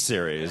TV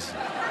series.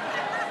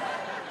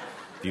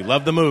 If you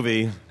love the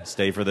movie,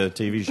 stay for the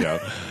TV show.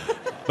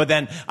 But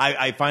then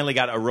I finally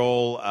got a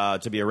role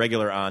to be a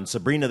regular on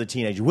Sabrina the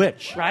Teenage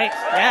Witch. Right,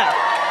 yeah.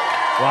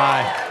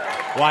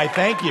 Why,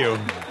 thank you.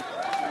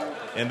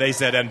 And they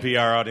said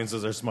NPR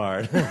audiences are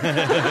smart.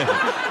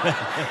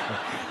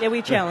 Yeah,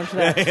 we challenged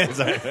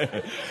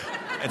that.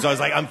 And so I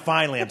was like, I'm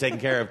taken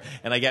care of.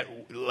 And I get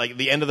like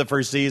the end of the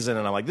first season,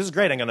 and I'm like, this is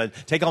great. I'm going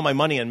to take all my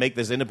money and make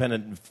this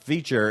independent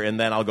feature, and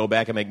then I'll go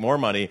back and make more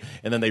money.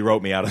 And then they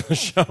wrote me out of the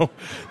show.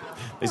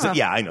 They said,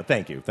 yeah, I know.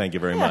 Thank you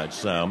very much.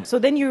 So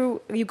then you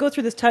go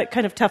through this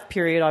kind of tough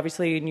period,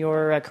 obviously, in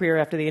your career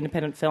after the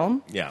independent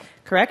film. Yeah.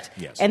 Correct?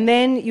 Yes. And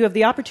then you have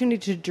the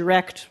opportunity to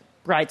direct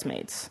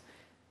Bridesmaids.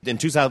 In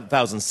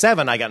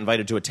 2007, I got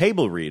invited to a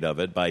table read of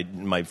it by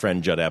my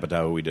friend Judd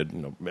Apatow, who we did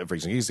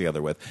Freaks and Geeks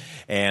together with.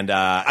 And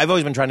I've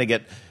always been trying to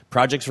get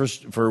projects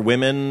for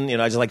women.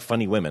 I just like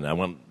funny women. I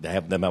want to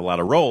have them have a lot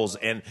of roles.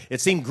 And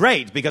it seemed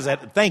great because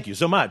thank you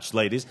so much,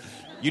 ladies.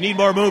 You need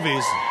more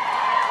movies.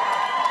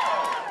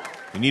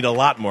 You need a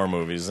lot more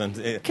movies.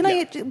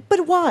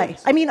 But why?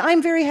 I mean,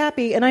 I'm very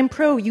happy, and I'm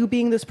pro you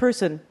being this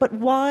person. But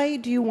why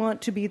do you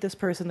want to be this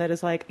person that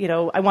is like,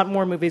 I want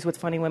more movies with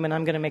funny women.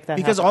 I'm going to make that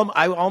because happen.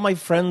 all my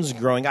friends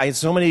growing, I had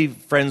so many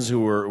friends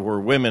who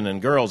were women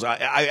and girls. I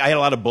had a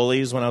lot of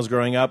bullies when I was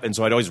growing up, and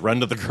so I'd always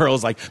run to the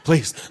girls like,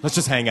 please, let's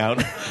just hang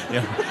out.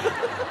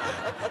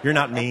 You're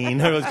not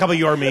mean. A couple of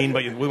you are mean,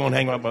 but we won't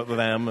hang out with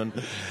them.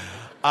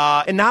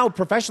 And now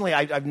professionally,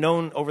 I've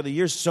known over the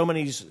years so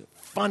many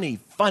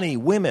funny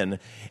women,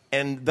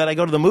 and then I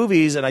go to the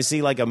movies and I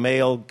see like a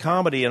male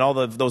comedy, and all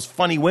those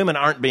funny women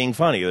aren't being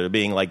funny. They're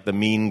being like the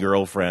mean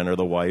girlfriend or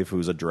the wife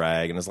who's a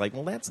drag, and it's like,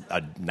 well, that's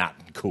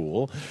not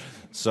cool.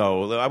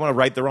 So I want to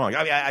right the wrong.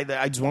 I mean,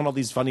 I just want all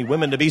these funny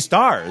women to be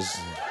stars,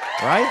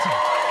 right?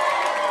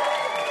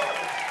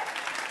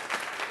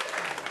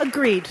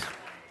 Agreed.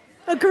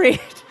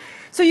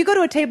 So you go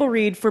to a table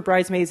read for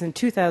Bridesmaids in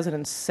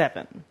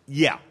 2007.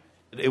 Yeah.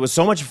 It was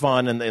so much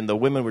fun, and the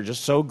women were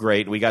just so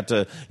great. We got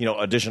to,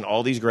 audition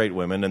all these great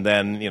women, and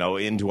then,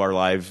 into our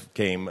life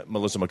came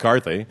Melissa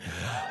McCarthy.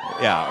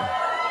 Yeah.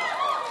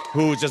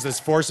 who was just this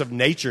force of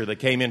nature that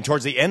came in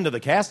towards the end of the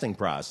casting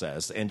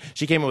process. And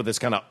she came in with this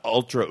kind of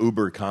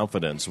ultra-uber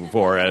confidence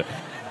for it.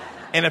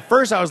 And at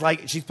first I was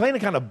like, she's playing a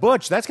kind of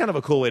butch. That's kind of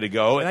a cool way to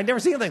go. And I'd never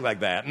seen anything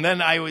like that. And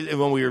then I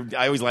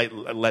always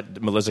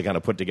let Melissa kind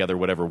of put together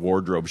whatever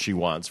wardrobe she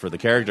wants for the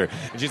character.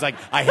 And she's like,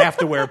 I have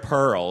to wear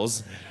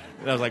pearls.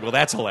 And I was like, well,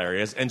 that's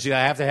hilarious. And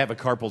I have to have a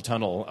carpal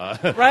tunnel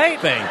right?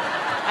 thing.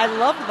 I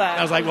love that.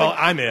 I was like, well,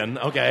 I'm in.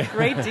 Okay.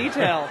 Great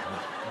detail.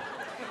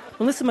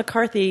 Melissa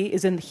McCarthy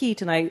is in the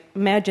Heat, and I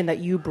imagine that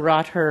you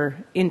brought her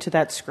into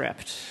that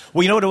script.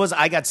 Well, you know what it was?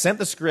 I got sent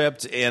the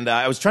script, and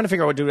I was trying to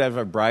figure out what to do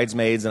for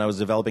Bridesmaids, and I was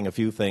developing a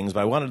few things, but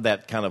I wanted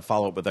that kind of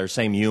follow-up with our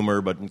same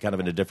humor, but kind of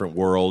in a different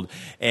world.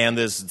 And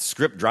this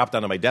script dropped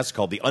onto my desk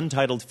called The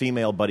Untitled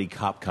Female Buddy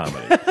Cop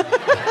Comedy. So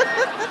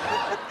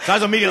I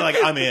was immediately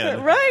like, I'm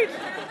in. Right.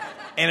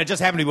 And it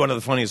just happened to be one of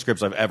the funniest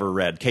scripts I've ever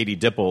read. Katie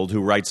Dippold, who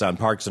writes on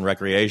Parks and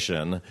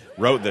Recreation,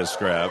 wrote this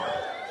script.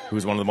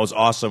 Who's one of the most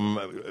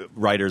awesome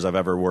writers I've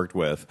ever worked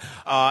with.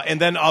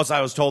 And then also I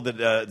was told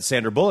that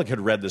Sandra Bullock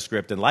had read the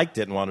script and liked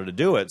it and wanted to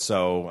do it,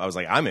 so I was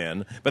like, I'm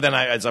in. But then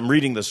as I'm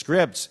reading the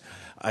script,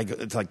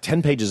 it's like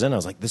 10 pages in, I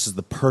was like, this is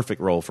the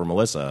perfect role for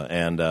Melissa.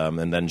 And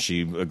then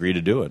she agreed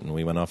to do it, and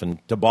we went off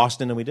to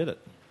Boston and we did it.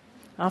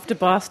 Off to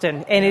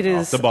Boston. And it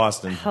is off to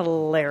Boston.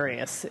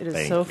 Hilarious. It is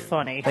Thank so you.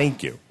 funny.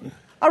 Thank you.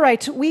 All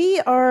right, we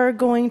are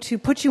going to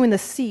put you in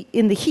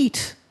the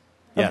heat.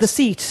 Of Yes. the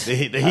seat.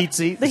 The heat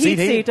seat? The heat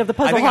seat of the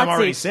puzzle I think hot I'm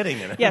already seat. sitting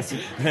in it. Yes.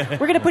 We're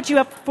going to put you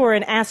up for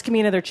an Ask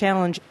Me Another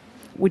challenge.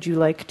 Would you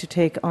like to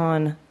take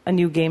on a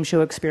new game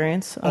show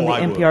experience on the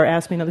I would. NPR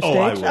Ask Me Another stage?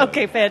 I would.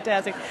 Okay,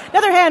 fantastic.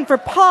 Another hand for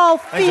Paul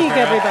Thanks, Feig, Sarah.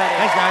 everybody.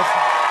 Thanks, guys.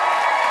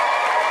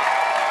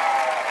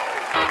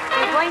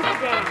 We're going to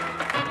dance.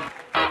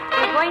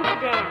 We're going to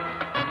dance.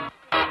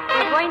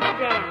 We're going to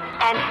dance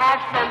and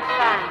have some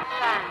fun.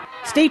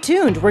 Stay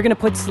tuned. We're going to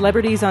put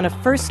celebrities on a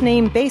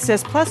first-name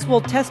basis, plus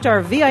we'll test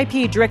our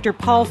VIP director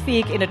Paul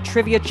Feig in a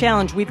trivia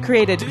challenge we've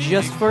created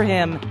just for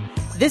him.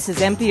 This is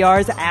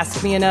NPR's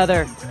Ask Me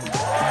Another.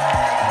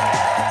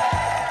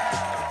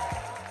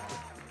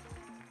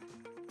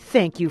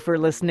 Thank you for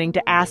listening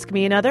to Ask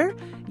Me Another.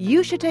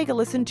 You should take a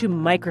listen to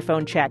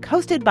Microphone Check,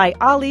 hosted by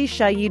Ali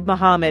Shaheed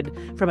Muhammad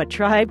from A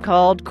Tribe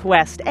Called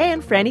Quest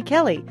and Franny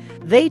Kelly.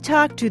 They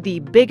talk to the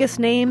biggest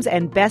names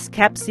and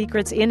best-kept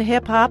secrets in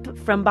hip-hop,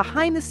 from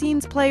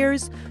behind-the-scenes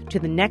players to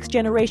the next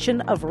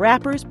generation of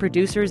rappers,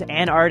 producers,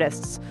 and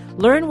artists.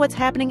 Learn what's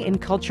happening in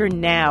culture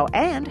now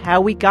and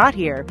how we got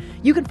here.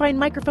 You can find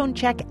Microphone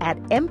Check at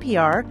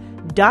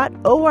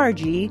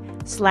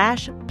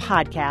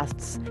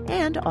npr.org/podcasts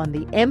and on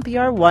the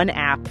NPR One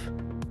app.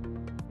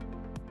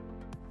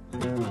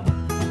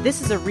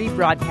 This is a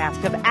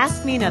rebroadcast of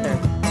Ask Me Another.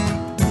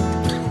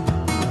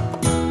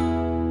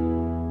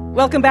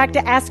 Welcome back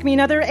to Ask Me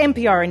Another,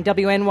 NPR and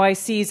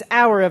WNYC's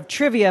hour of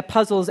trivia,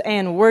 puzzles,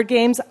 and word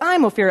games.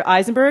 I'm Ophira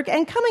Eisenberg,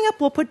 and coming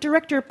up, we'll put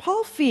director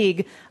Paul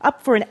Feig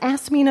up for an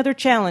Ask Me Another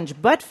challenge.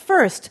 But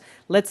first,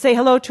 let's say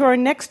hello to our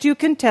next two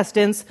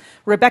contestants,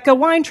 Rebecca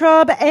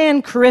Weintraub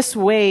and Chris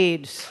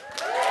Wade.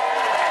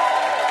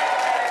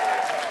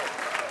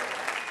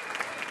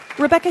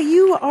 Rebecca,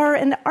 you are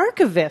an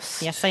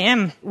archivist. Yes, I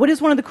am. What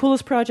is one of the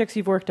coolest projects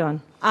you've worked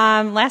on?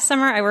 Last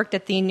summer, I worked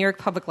at the New York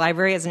Public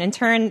Library as an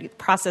intern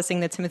processing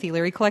the Timothy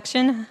Leary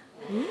collection.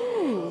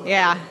 Ooh.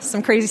 Yeah,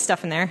 some crazy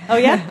stuff in there. Oh,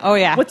 yeah? Oh,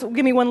 yeah.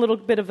 Give me one little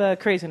bit of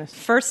craziness.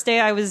 First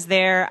day I was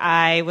there,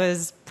 I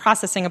was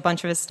processing a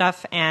bunch of his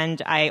stuff,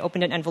 and I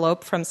opened an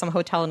envelope from some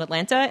hotel in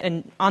Atlanta,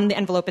 and on the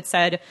envelope it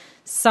said,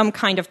 some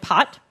kind of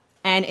pot.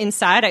 And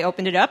inside, I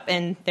opened it up,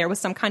 and there was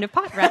some kind of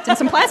pot wrapped in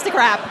some plastic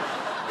wrap.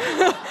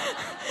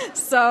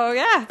 So,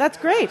 yeah. That's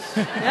great.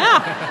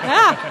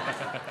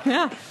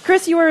 Yeah.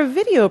 Chris, you are a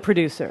video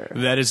producer.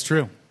 That is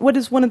true. What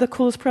is one of the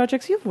coolest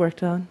projects you've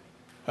worked on?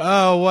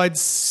 Oh, I'd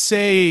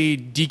say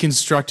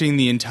deconstructing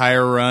the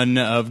entire run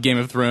of Game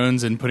of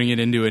Thrones and putting it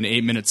into an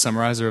 8-minute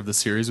summarizer of the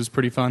series was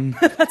pretty fun.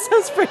 That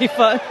sounds pretty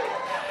fun.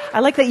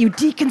 I like that you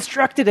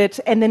deconstructed it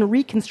and then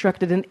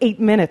reconstructed in 8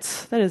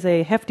 minutes. That is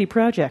a hefty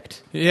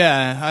project.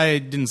 Yeah, I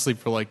didn't sleep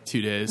for like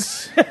 2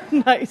 days.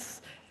 Nice.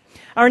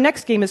 Our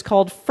next game is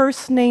called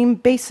First Name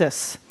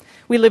Basis.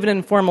 We live in an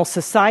informal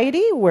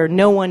society where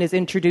no one is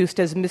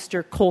introduced as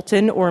Mr.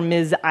 Colton or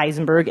Ms.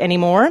 Eisenberg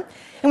anymore.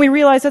 And we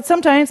realize that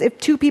sometimes if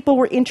two people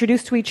were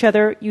introduced to each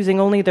other using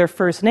only their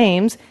first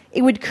names,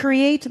 it would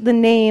create the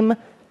name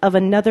of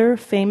another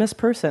famous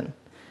person.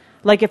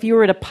 Like if you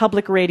were at a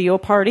public radio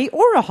party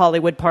or a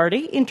Hollywood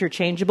party,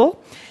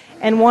 interchangeable,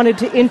 and wanted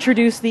to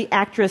introduce the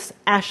actress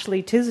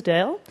Ashley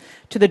Tisdale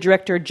to the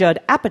director Judd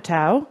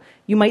Apatow,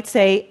 you might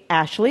say,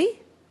 Ashley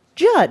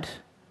Judd.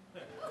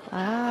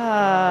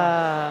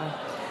 Oh,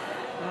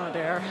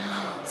 dear.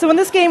 So in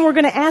this game, we're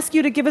going to ask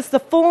you to give us the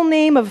full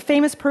name of a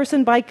famous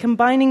person by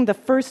combining the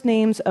first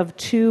names of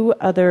two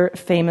other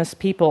famous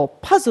people.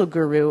 Puzzle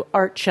guru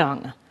Art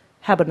Chung.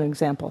 How about an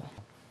example?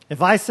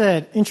 If I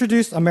said,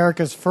 introduce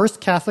America's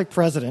first Catholic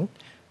president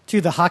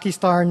to the hockey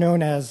star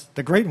known as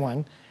the Great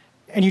One,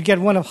 and you get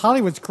one of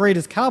Hollywood's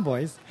greatest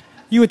cowboys,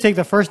 you would take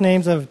the first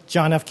names of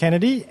John F.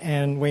 Kennedy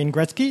and Wayne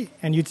Gretzky,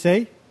 and you'd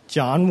say,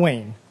 John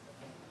Wayne.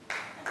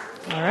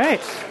 All right.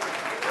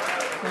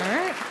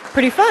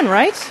 Pretty fun,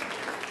 right?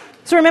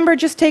 So remember,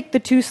 just take the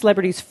two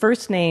celebrities'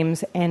 first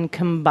names and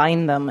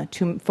combine them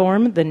to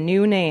form the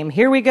new name.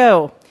 Here we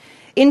go.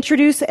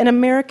 Introduce an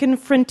American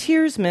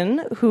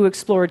frontiersman who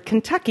explored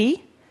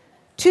Kentucky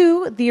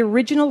to the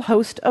original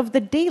host of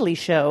The Daily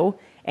Show,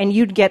 and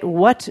you'd get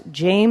what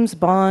James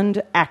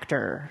Bond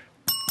actor?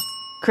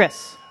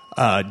 Chris.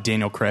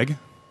 Daniel Craig.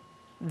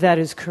 That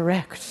is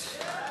correct.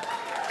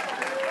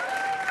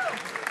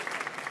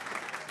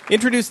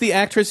 Introduce the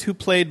actress who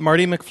played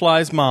Marty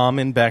McFly's mom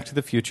in Back to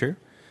the Future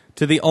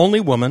to the only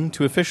woman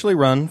to officially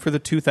run for the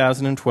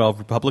 2012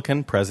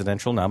 Republican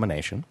presidential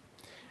nomination.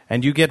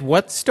 And you get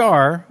what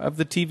star of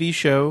the TV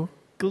show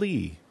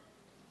Glee?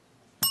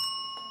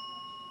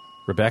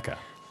 Rebecca.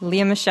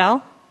 Leah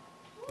Michelle.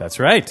 That's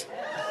right.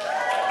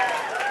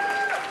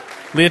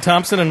 Leah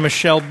Thompson and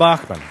Michelle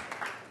Bachmann.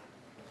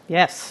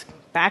 Yes,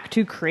 back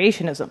to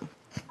creationism.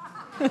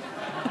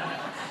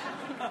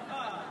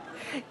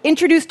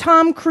 Introduce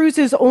Tom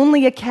Cruise's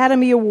only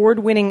Academy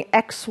Award-winning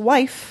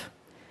ex-wife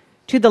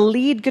to the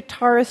lead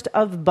guitarist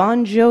of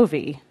Bon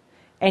Jovi,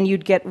 and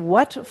you'd get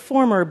what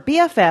former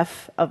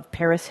BFF of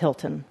Paris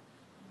Hilton?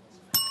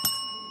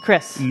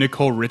 Chris.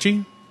 Nicole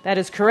Richie. That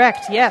is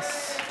correct,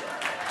 yes.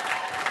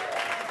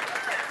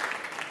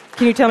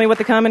 Can you tell me what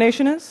the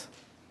combination is?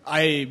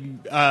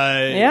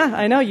 Yeah,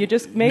 I know. You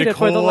just made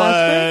Nicole, it for the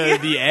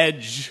last thing. The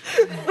Edge.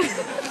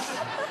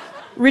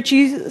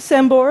 Richie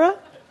Sambora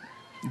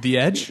The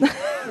Edge.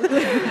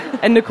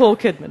 and Nicole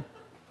Kidman.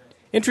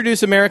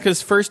 Introduce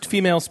America's first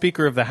female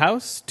Speaker of the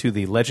House to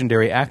the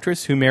legendary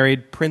actress who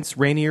married Prince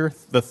Rainier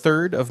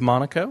III of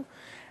Monaco,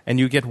 and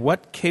you get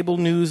what cable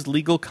news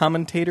legal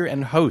commentator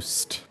and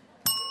host?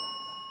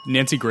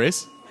 Nancy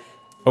Grace.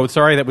 Oh,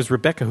 sorry, that was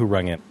Rebecca who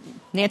rung it.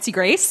 Nancy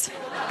Grace.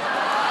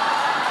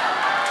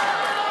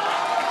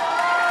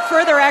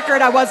 For the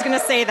record, I was going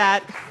to say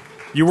that.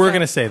 You were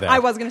going to say that. I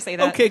was going to say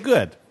that. Okay,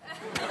 good.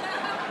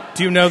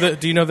 Do you know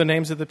the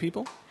names of the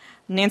people?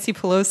 Nancy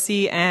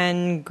Pelosi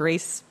and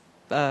Grace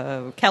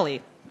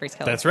Kelly. Grace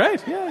Kelly. That's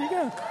right. Yeah, you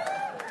go.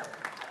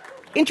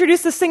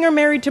 Introduce the singer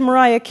married to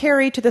Mariah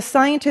Carey to the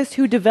scientist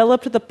who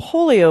developed the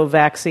polio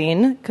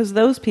vaccine, because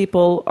those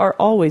people are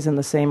always in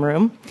the same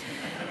room.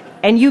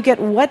 And you get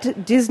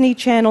what Disney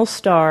Channel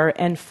star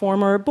and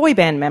former boy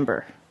band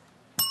member?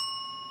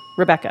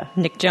 Rebecca.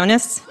 Nick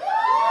Jonas.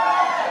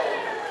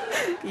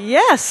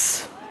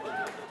 Yes.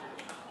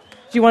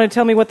 Do you want to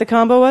tell me what the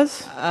combo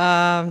was?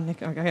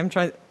 Okay, I'm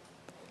trying.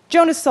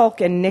 Jonas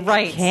Salk and Nick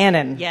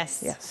Cannon.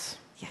 Yes. Yes.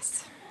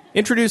 Yes.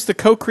 Introduce the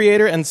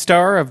co-creator and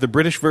star of the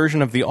British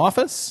version of The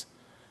Office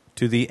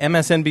to the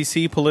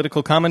MSNBC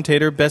political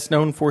commentator best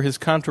known for his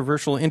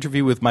controversial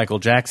interview with Michael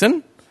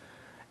Jackson.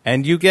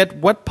 And you get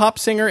what pop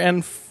singer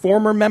and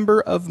former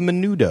member of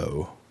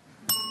Menudo?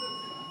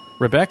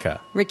 Rebecca.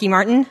 Ricky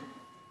Martin.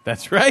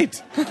 That's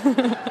right.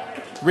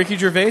 Ricky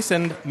Gervais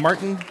and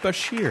Martin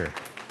Bashir.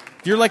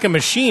 You're like a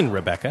machine,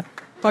 Rebecca.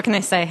 What can I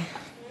say?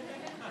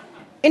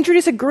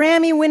 Introduce a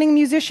Grammy-winning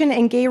musician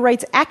and gay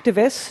rights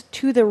activist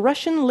to the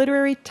Russian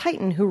literary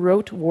titan who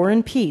wrote War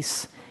and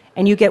Peace.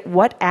 And you get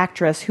what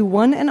actress who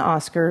won an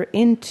Oscar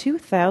in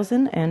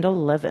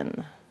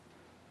 2011?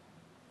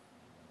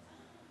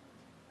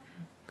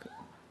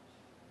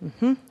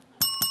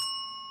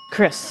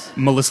 Chris.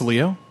 Melissa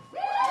Leo.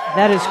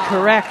 That is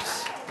correct.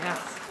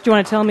 Do you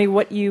want to tell me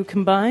what you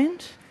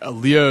combined?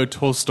 Leo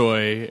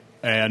Tolstoy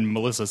and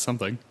Melissa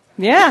something.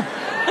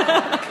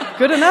 Yeah.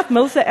 Good enough,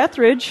 Melissa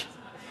Etheridge.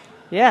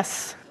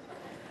 Yes.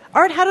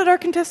 Art, how did our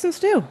contestants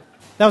do?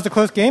 That was a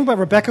close game, but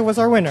Rebecca was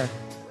our winner.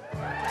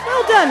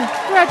 Well done.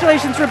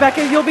 Congratulations,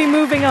 Rebecca. You'll be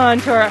moving on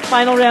to our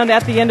final round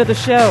at the end of the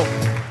show.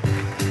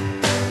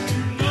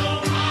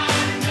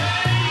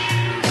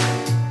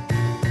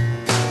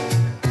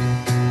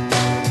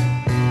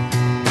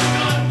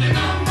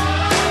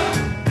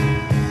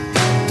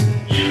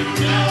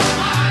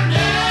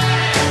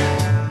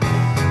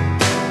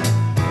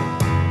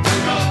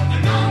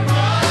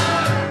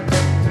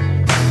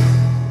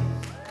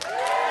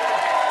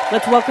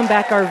 Let's welcome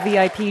back our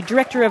VIP,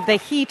 director of The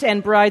Heat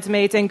and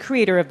Bridesmaids and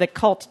creator of the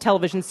cult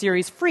television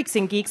series Freaks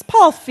and Geeks,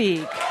 Paul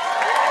Feig.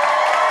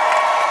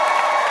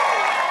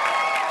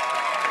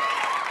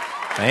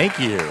 Thank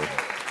you.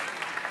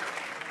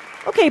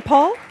 Okay,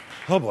 Paul.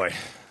 Oh, boy.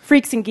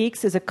 Freaks and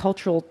Geeks is a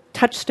cultural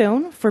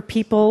touchstone for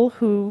people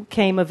who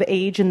came of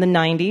age in the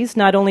 90s,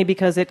 not only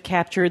because it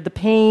captured the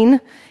pain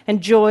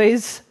and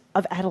joys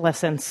of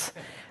adolescence,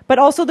 but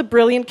also the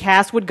brilliant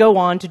cast would go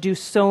on to do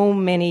so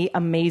many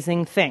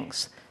amazing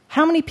things.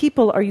 How many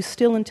people are you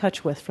still in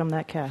touch with from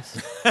that cast?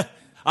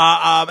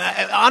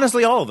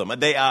 Honestly, all of them.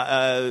 They.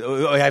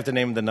 I have to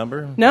name the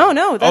number. No.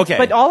 That's, okay,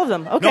 but all of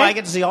them. Okay. No, I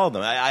get to see all of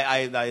them.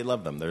 I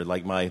love them. They're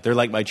like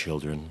my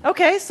children.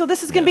 Okay, so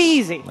this is going to be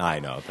easy. I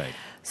know. Thank you.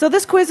 So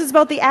this quiz is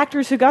about the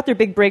actors who got their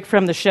big break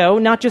from the show,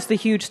 not just the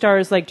huge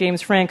stars like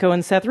James Franco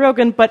and Seth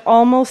Rogen, but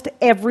almost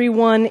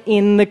everyone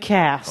in the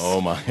cast.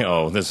 Oh my!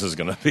 Oh, this is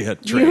going to be a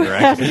train You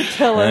wreck. have to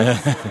tell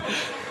us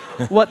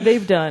what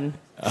they've done.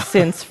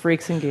 since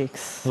Freaks and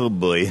Geeks. Oh,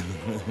 boy.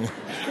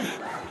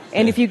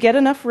 And if you get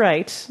enough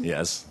right,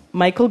 Yes.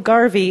 Michael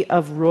Garvey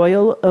of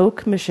Royal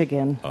Oak,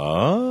 Michigan.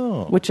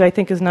 Oh. Which I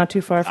think is not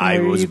too far from I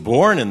where was you...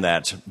 born in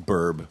that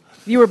burb.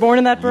 You were born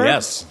in that burg?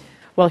 Yes.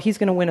 Well, he's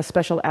going to win a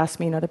special Ask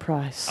Me Another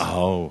prize.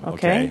 Oh,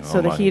 okay. So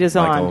Oh, the heat is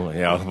on. Michael,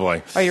 yeah, oh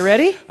boy. Are you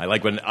ready? I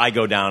like when I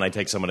go down, I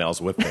take someone else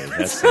with me.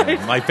 That's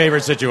right. my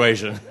favorite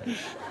situation.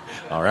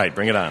 All right,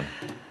 bring it on.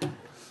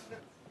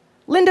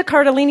 Linda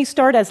Cardellini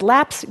starred as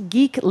Laps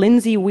geek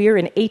Lindsay Weir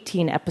in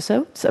 18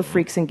 episodes of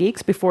Freaks and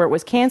Geeks before it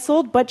was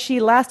canceled, but she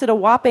lasted a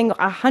whopping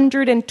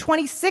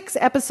 126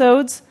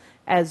 episodes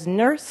as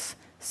Nurse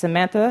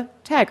Samantha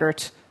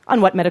Taggart on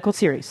what medical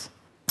series?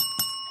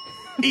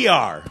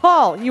 ER.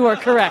 Paul, you are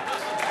correct.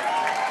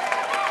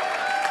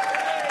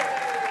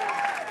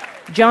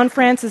 John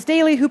Francis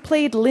Daly, who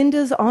played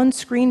Linda's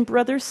on-screen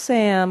brother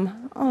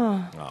Sam,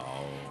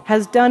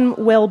 has done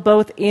well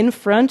both in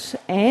front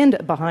and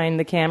behind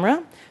the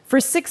camera. For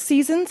 6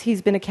 seasons,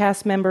 he's been a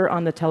cast member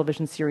on the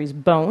television series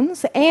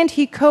Bones, and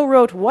he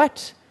co-wrote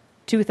what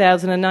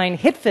 2009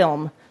 hit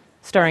film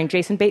starring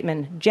Jason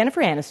Bateman,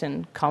 Jennifer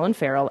Aniston, Colin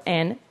Farrell,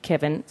 and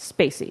Kevin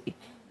Spacey.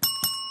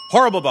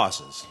 Horrible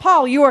Bosses.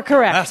 Paul, you are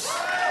correct. Yes.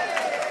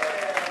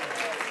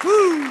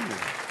 Woo.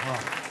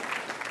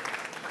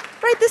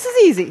 Right, this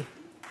is easy.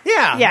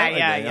 Yeah.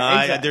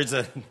 Yeah.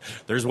 Exactly.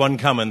 There's one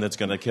coming that's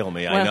going to kill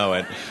me. I know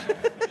it.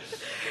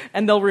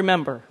 And they'll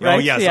remember, right? Oh,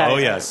 yes. Yeah.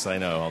 Yes. I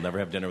know. I'll never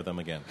have dinner with them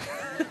again.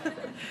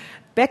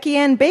 Becky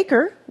Ann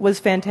Baker was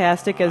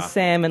fantastic as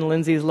Sam and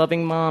Lindsay's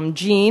loving mom,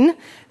 Jean.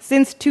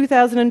 Since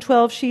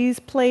 2012, she's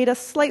played a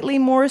slightly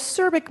more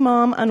acerbic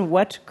mom on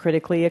what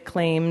critically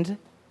acclaimed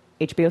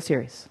HBO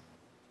series?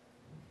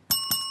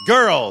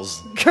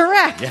 Girls.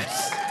 Correct.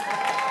 Yes.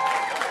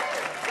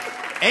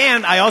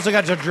 And I also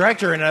got to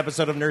direct her in an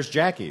episode of Nurse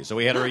Jackie. So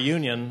we had a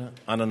reunion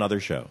on another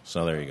show.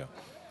 So there you go.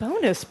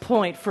 Bonus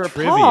point for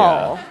Trivia.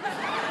 Paul.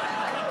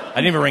 I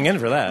didn't even ring in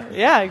for that.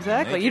 Yeah,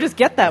 exactly. You just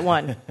get that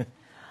one.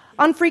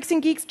 On Freaks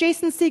and Geeks,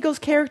 Jason Segel's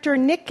character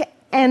Nick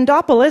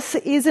Andopoulos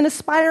is an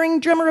aspiring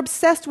drummer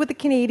obsessed with the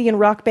Canadian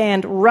rock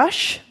band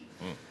Rush.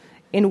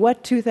 In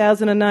what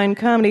 2009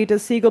 comedy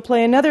does Segel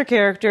play another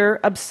character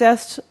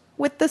obsessed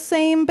with the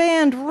same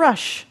band,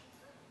 Rush?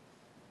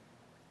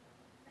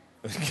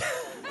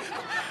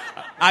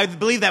 I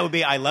believe that would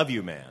be I Love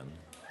You, Man.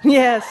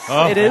 Yes,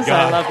 Oh, it is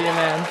God. I Love You,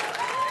 Man.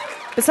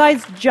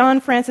 Besides John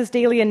Francis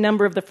Daly, a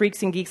number of the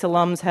Freaks and Geeks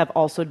alums have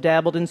also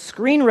dabbled in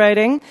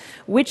screenwriting.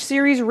 Which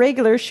series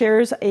regular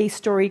shares a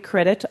story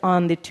credit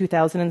on the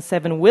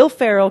 2007 Will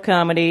Ferrell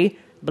comedy,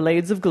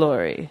 Blades of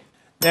Glory?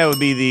 That would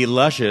be the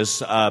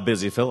luscious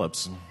Busy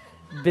Phillips.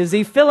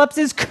 Busy Phillips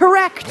is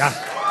correct.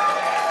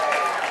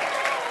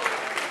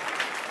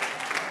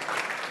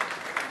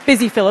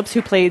 Busy Phillips,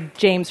 who played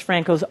James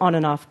Franco's on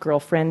and off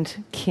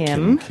girlfriend,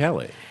 Kim.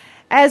 Kelly.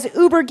 As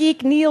Uber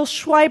geek Neil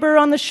Schreiber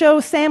on the show,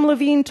 Sam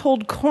Levine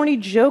told corny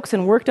jokes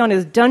and worked on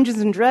his Dungeons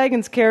and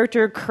Dragons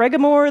character,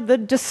 Cregamore the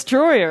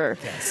Destroyer.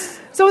 Yes.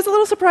 So it's a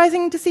little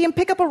surprising to see him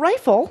pick up a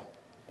rifle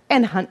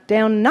and hunt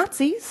down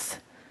Nazis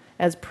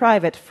as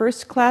Private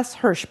First Class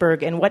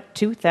Hirschberg in what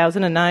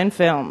 2009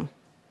 film?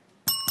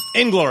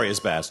 Inglorious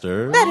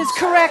Bastard. That is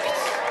correct.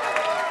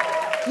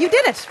 You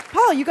did it.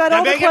 Paul, you got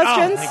all the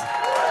questions.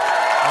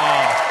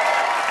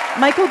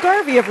 Michael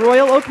Garvey of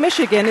Royal Oak,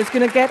 Michigan is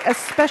going to get a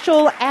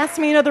special Ask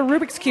Me Another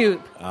Rubik's Cube.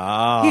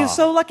 Oh. He's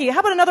so lucky. How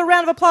about another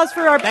round of applause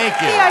for our Thank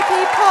you.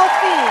 VIP Paul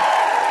Feig?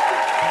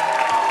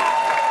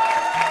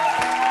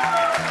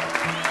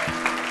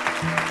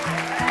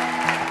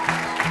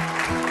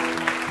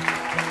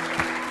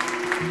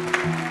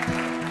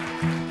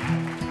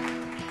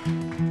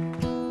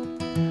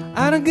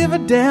 I don't give a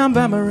damn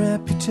about my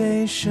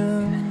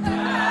reputation.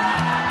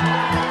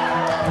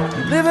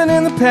 Living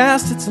in the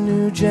past, it's a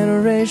new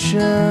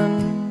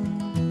generation.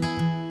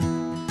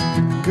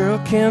 Girl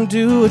can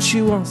do what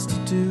she wants to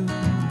do.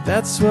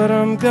 That's what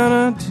I'm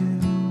gonna do.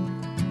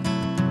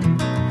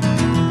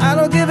 I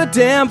don't give a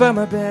damn about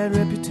my bad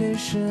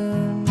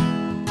reputation.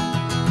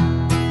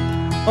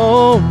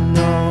 Oh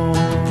no,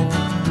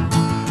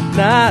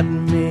 not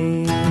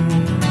me.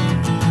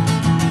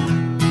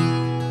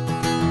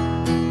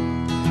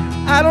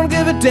 I don't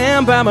give a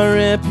damn about my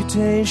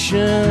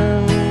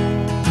reputation.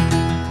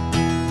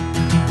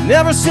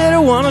 Never said I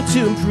wanted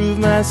to improve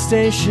my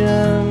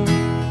station.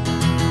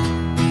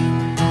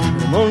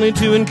 I'm only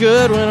doing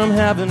good when I'm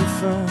having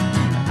fun.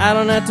 I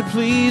don't have to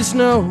please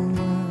no one.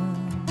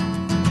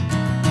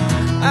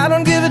 I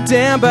don't give a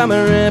damn about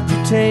my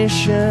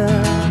reputation.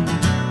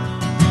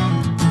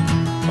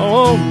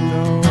 Oh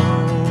no,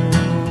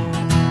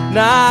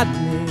 not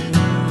me.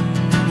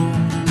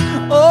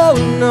 Oh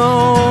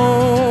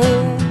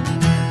no,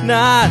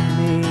 not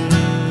me.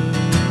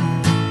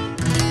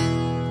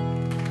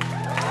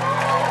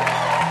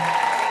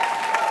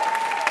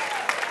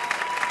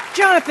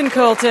 Jonathan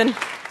Colton.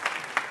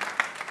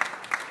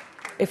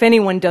 If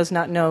anyone does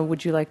not know,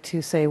 would you like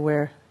to say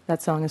where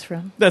that song is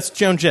from? That's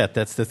Joan Jett.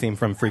 That's the theme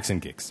from Freaks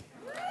and Geeks.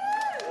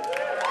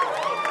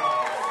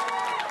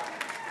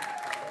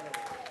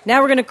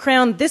 Now we're going to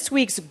crown this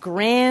week's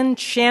grand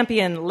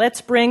champion.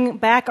 Let's bring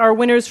back our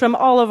winners from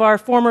all of our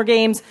former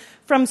games.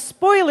 From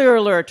Spoiler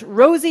Alert,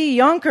 Rosie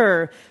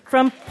Yonker.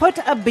 From Put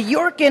a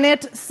Bjork in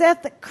It,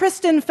 Seth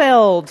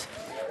Christenfeld.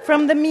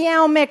 From the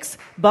Meow Mix,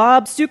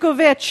 Bob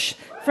Sukovich.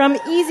 From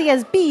Easy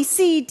as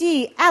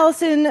BCD,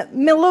 Allison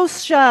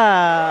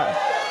Milosha.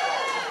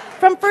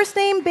 From First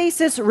Name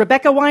Basis,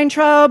 Rebecca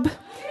Weintraub.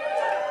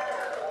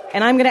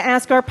 And I'm going to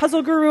ask our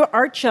puzzle guru,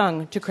 Art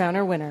Chung, to crown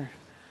our winner.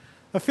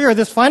 A fear,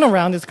 this final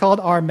round is called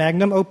our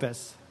magnum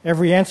opus.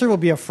 Every answer will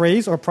be a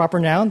phrase or proper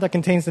noun that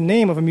contains the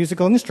name of a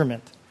musical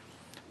instrument.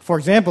 For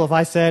example, if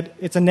I said,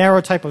 it's a narrow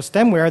type of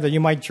stemware that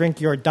you might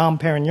drink your Dom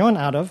Perignon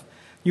out of,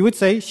 you would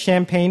say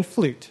champagne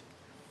flute.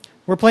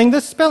 We're playing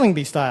this spelling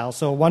bee style,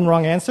 so one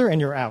wrong answer and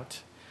you're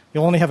out.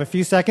 You'll only have a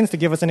few seconds to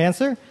give us an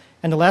answer,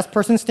 and the last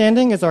person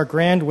standing is our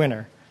grand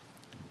winner.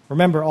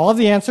 Remember, all of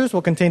the answers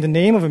will contain the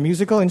name of a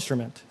musical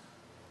instrument.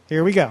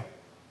 Here we go.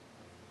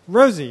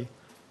 Rosie,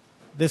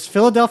 this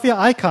Philadelphia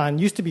icon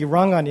used to be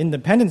rung on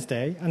Independence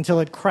Day until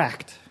it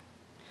cracked.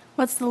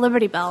 What's the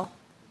Liberty Bell?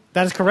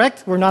 That is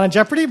correct. We're not in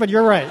jeopardy, but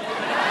you're right.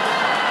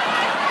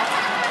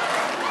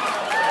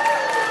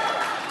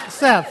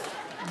 Seth,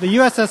 the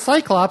USS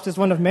Cyclops is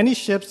one of many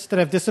ships that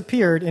have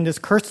disappeared in this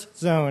cursed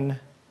zone.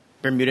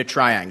 Bermuda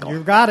Triangle.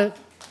 You got it.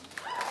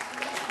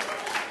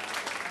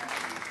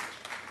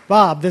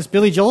 Bob, this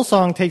Billy Joel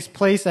song takes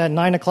place at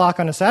 9 o'clock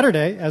on a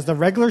Saturday as the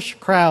regular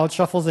crowd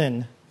shuffles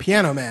in.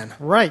 Piano Man.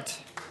 Right.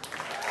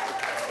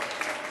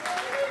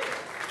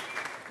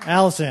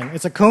 Allison,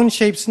 it's a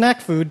cone-shaped snack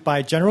food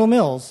by General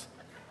Mills.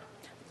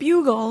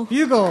 Bugle.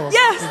 Bugle.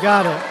 Yes. You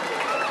got it.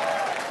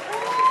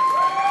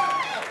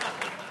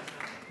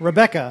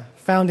 Rebecca,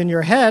 found in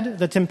your head,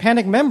 the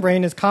tympanic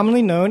membrane is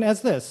commonly known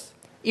as this.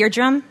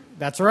 Eardrum?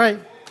 That's right.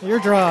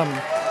 Eardrum.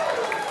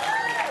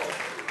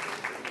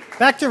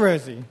 Back to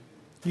Rosie.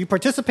 You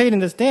participate in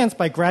this dance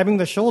by grabbing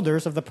the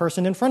shoulders of the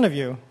person in front of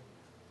you.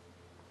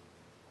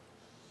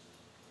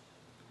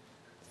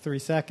 3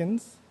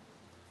 seconds.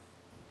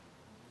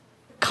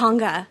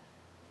 Conga.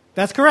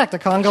 That's correct, a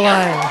conga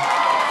line.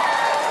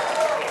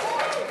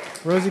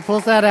 Rosie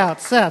pulls that out.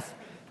 Seth,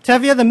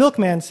 Tevye the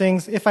milkman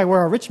sings If I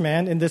Were a Rich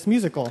Man in this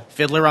musical.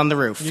 Fiddler on the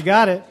Roof. You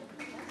got it.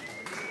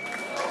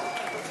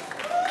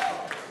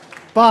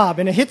 Bob,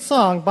 in a hit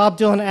song, Bob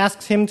Dylan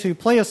asks him to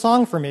play a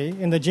song for me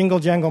in the Jingle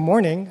Jangle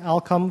Morning, I'll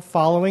Come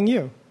Following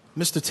You.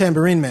 Mr.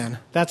 Tambourine Man.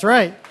 That's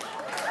right.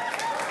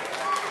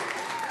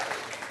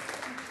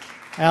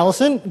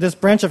 Allison, this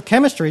branch of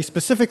chemistry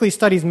specifically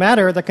studies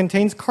matter that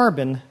contains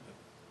carbon.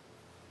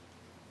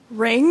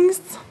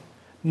 Rings?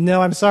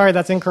 No, I'm sorry,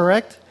 that's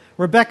incorrect.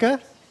 Rebecca?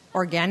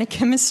 Organic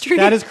chemistry?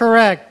 That is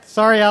correct.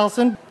 Sorry,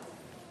 Allison.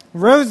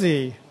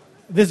 Rosie,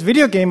 this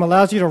video game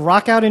allows you to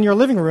rock out in your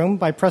living room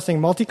by pressing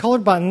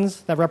multicolored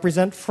buttons that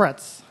represent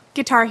frets.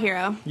 Guitar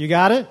Hero. You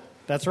got it?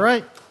 That's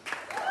right.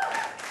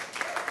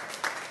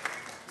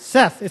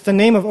 Seth, it's the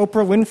name of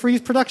Oprah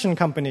Winfrey's production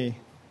company.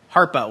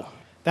 Harpo.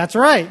 That's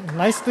right.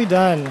 Nicely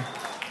done.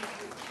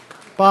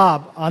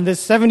 Bob, on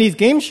this 70s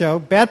game show,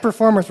 bad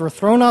performers were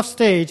thrown off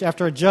stage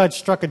after a judge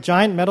struck a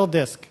giant metal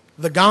disc.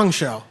 The Gong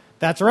Show.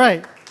 That's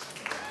right.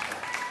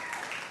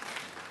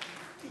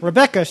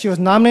 Rebecca, she was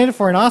nominated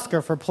for an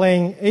Oscar for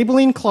playing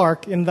Aibileen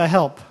Clark in The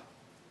Help.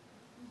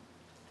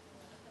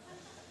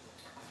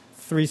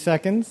 3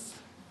 seconds.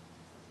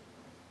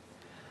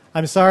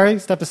 I'm sorry,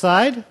 step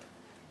aside.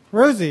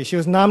 Rosie, she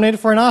was nominated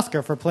for an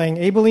Oscar for playing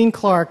Aibileen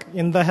Clark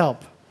in The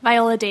Help.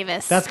 Viola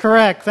Davis. That's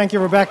correct. Thank you,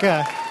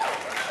 Rebecca.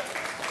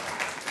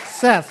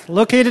 Seth,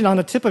 located on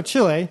the tip of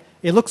Chile,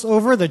 it looks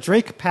over the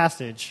Drake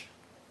Passage.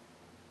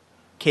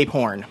 Cape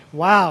Horn.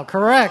 Wow,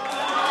 correct.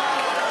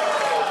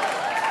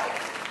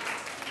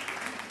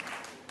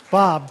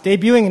 Bob,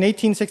 debuting in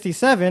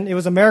 1867, it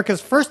was America's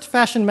first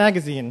fashion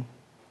magazine.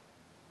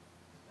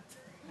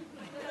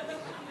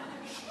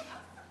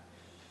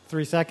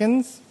 3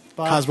 seconds.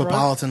 Bob,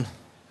 Cosmopolitan.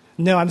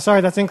 No, I'm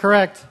sorry, that's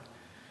incorrect.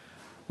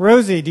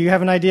 Rosie, do you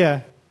have an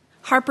idea?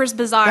 Harper's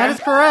Bazaar. That is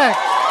correct.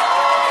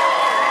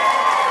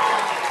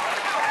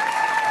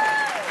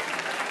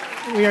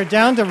 We are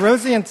down to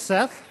Rosie and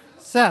Seth.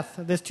 Seth,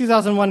 this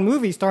 2001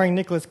 movie starring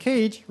Nicolas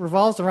Cage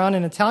revolves around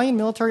an Italian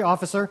military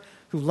officer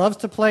who loves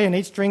to play an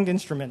 8-stringed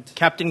instrument.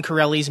 Captain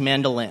Corelli's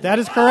mandolin. That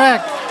is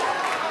correct.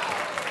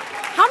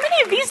 How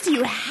many of these do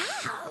you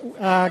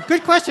have?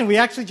 Good question. We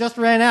actually just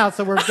ran out,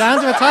 so we're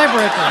down to a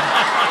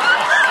tiebreaker.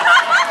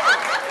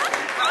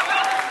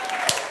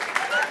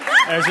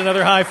 There's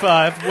another high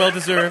five. Well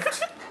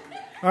deserved.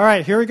 All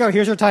right, here we go.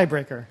 Here's your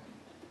tiebreaker.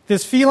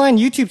 This feline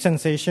YouTube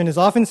sensation is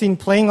often seen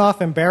playing off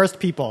embarrassed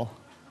people.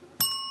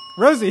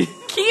 Rosie.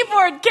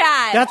 Keyboard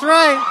Cat. That's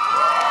right.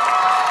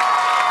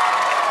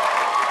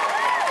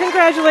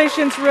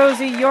 Congratulations,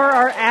 Rosie. You're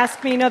our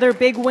Ask Me Another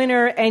big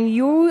winner, and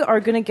you are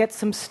going to get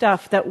some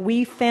stuff that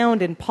we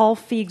found in Paul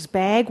Feig's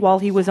bag while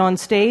he was on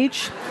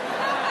stage.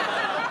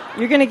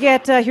 You're going to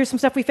get, here's some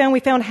stuff we found. We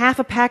found half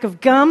a pack of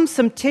gum,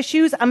 some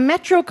tissues, a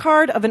Metro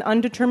card of an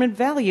undetermined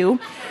value,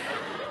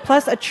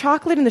 plus a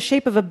chocolate in the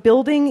shape of a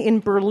building in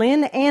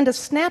Berlin, and a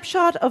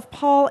snapshot of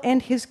Paul and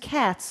his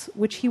cats,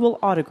 which he will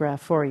autograph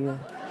for you.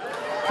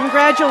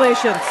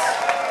 Congratulations.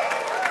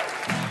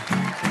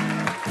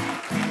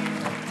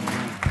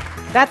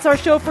 That's our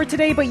show for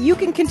today, but you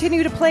can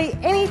continue to play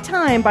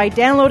anytime by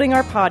downloading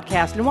our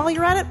podcast. And while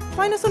you're at it,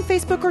 find us on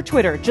Facebook or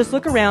Twitter. Just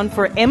look around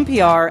for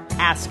NPR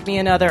Ask Me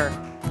Another.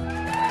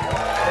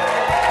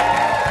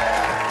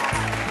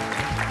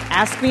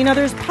 Ask Me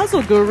Another's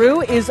puzzle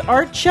guru is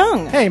Art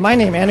Chung. Hey, my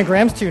name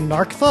anagrams to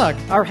Narc Thug.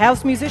 Our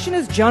house musician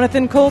is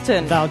Jonathan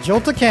Colton. Thou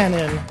Jolta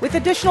Cannon. With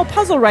additional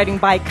puzzle writing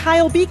by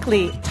Kyle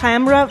Beakley,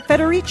 Tamra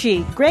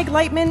Federici, Greg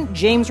Lightman,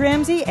 James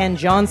Ramsey, and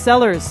John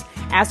Sellers.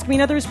 Ask Me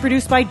Another is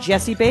produced by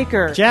Jesse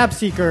Baker, Jab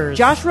Seekers,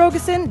 Josh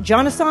Rogeson,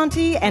 John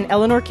Asante, and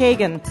Eleanor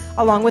Kagan,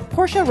 along with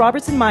Portia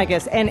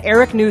Robertson-Migas and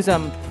Eric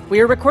Newsom. We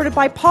are recorded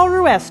by Paul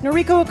Ruess,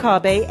 Noriko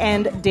Okabe,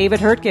 and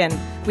David Hurtgen.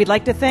 We'd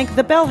like to thank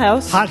the Bell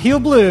House, Hot Heel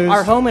Blues,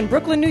 our home in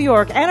Brooklyn, New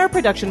York, and our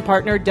production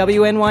partner,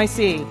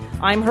 WNYC.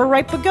 I'm her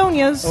ripe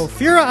begonias,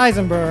 Ophira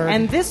Eisenberg,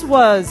 and this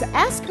was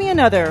Ask Me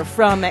Another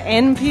from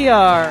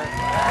NPR.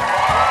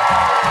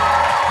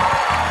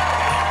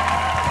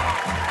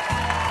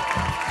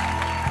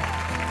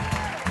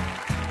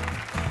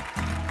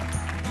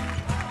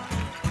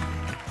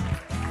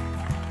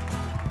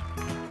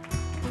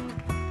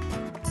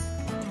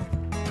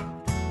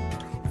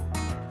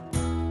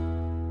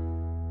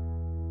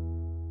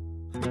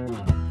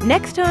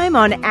 Next time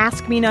on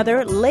Ask Me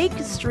Another, Lake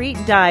Street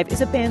Dive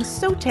is a band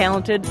so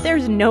talented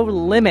there's no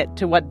limit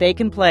to what they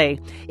can play,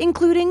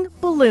 including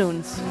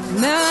balloons.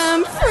 Now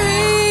I'm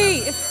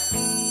free.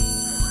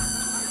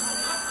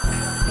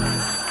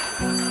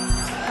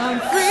 I'm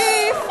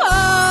free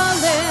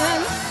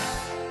falling.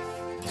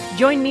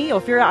 Join me,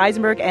 Ophira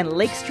Eisenberg, and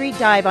Lake Street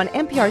Dive on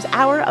NPR's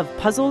Hour of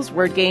Puzzles,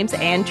 Word Games,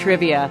 and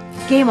Trivia.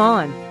 Game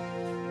on.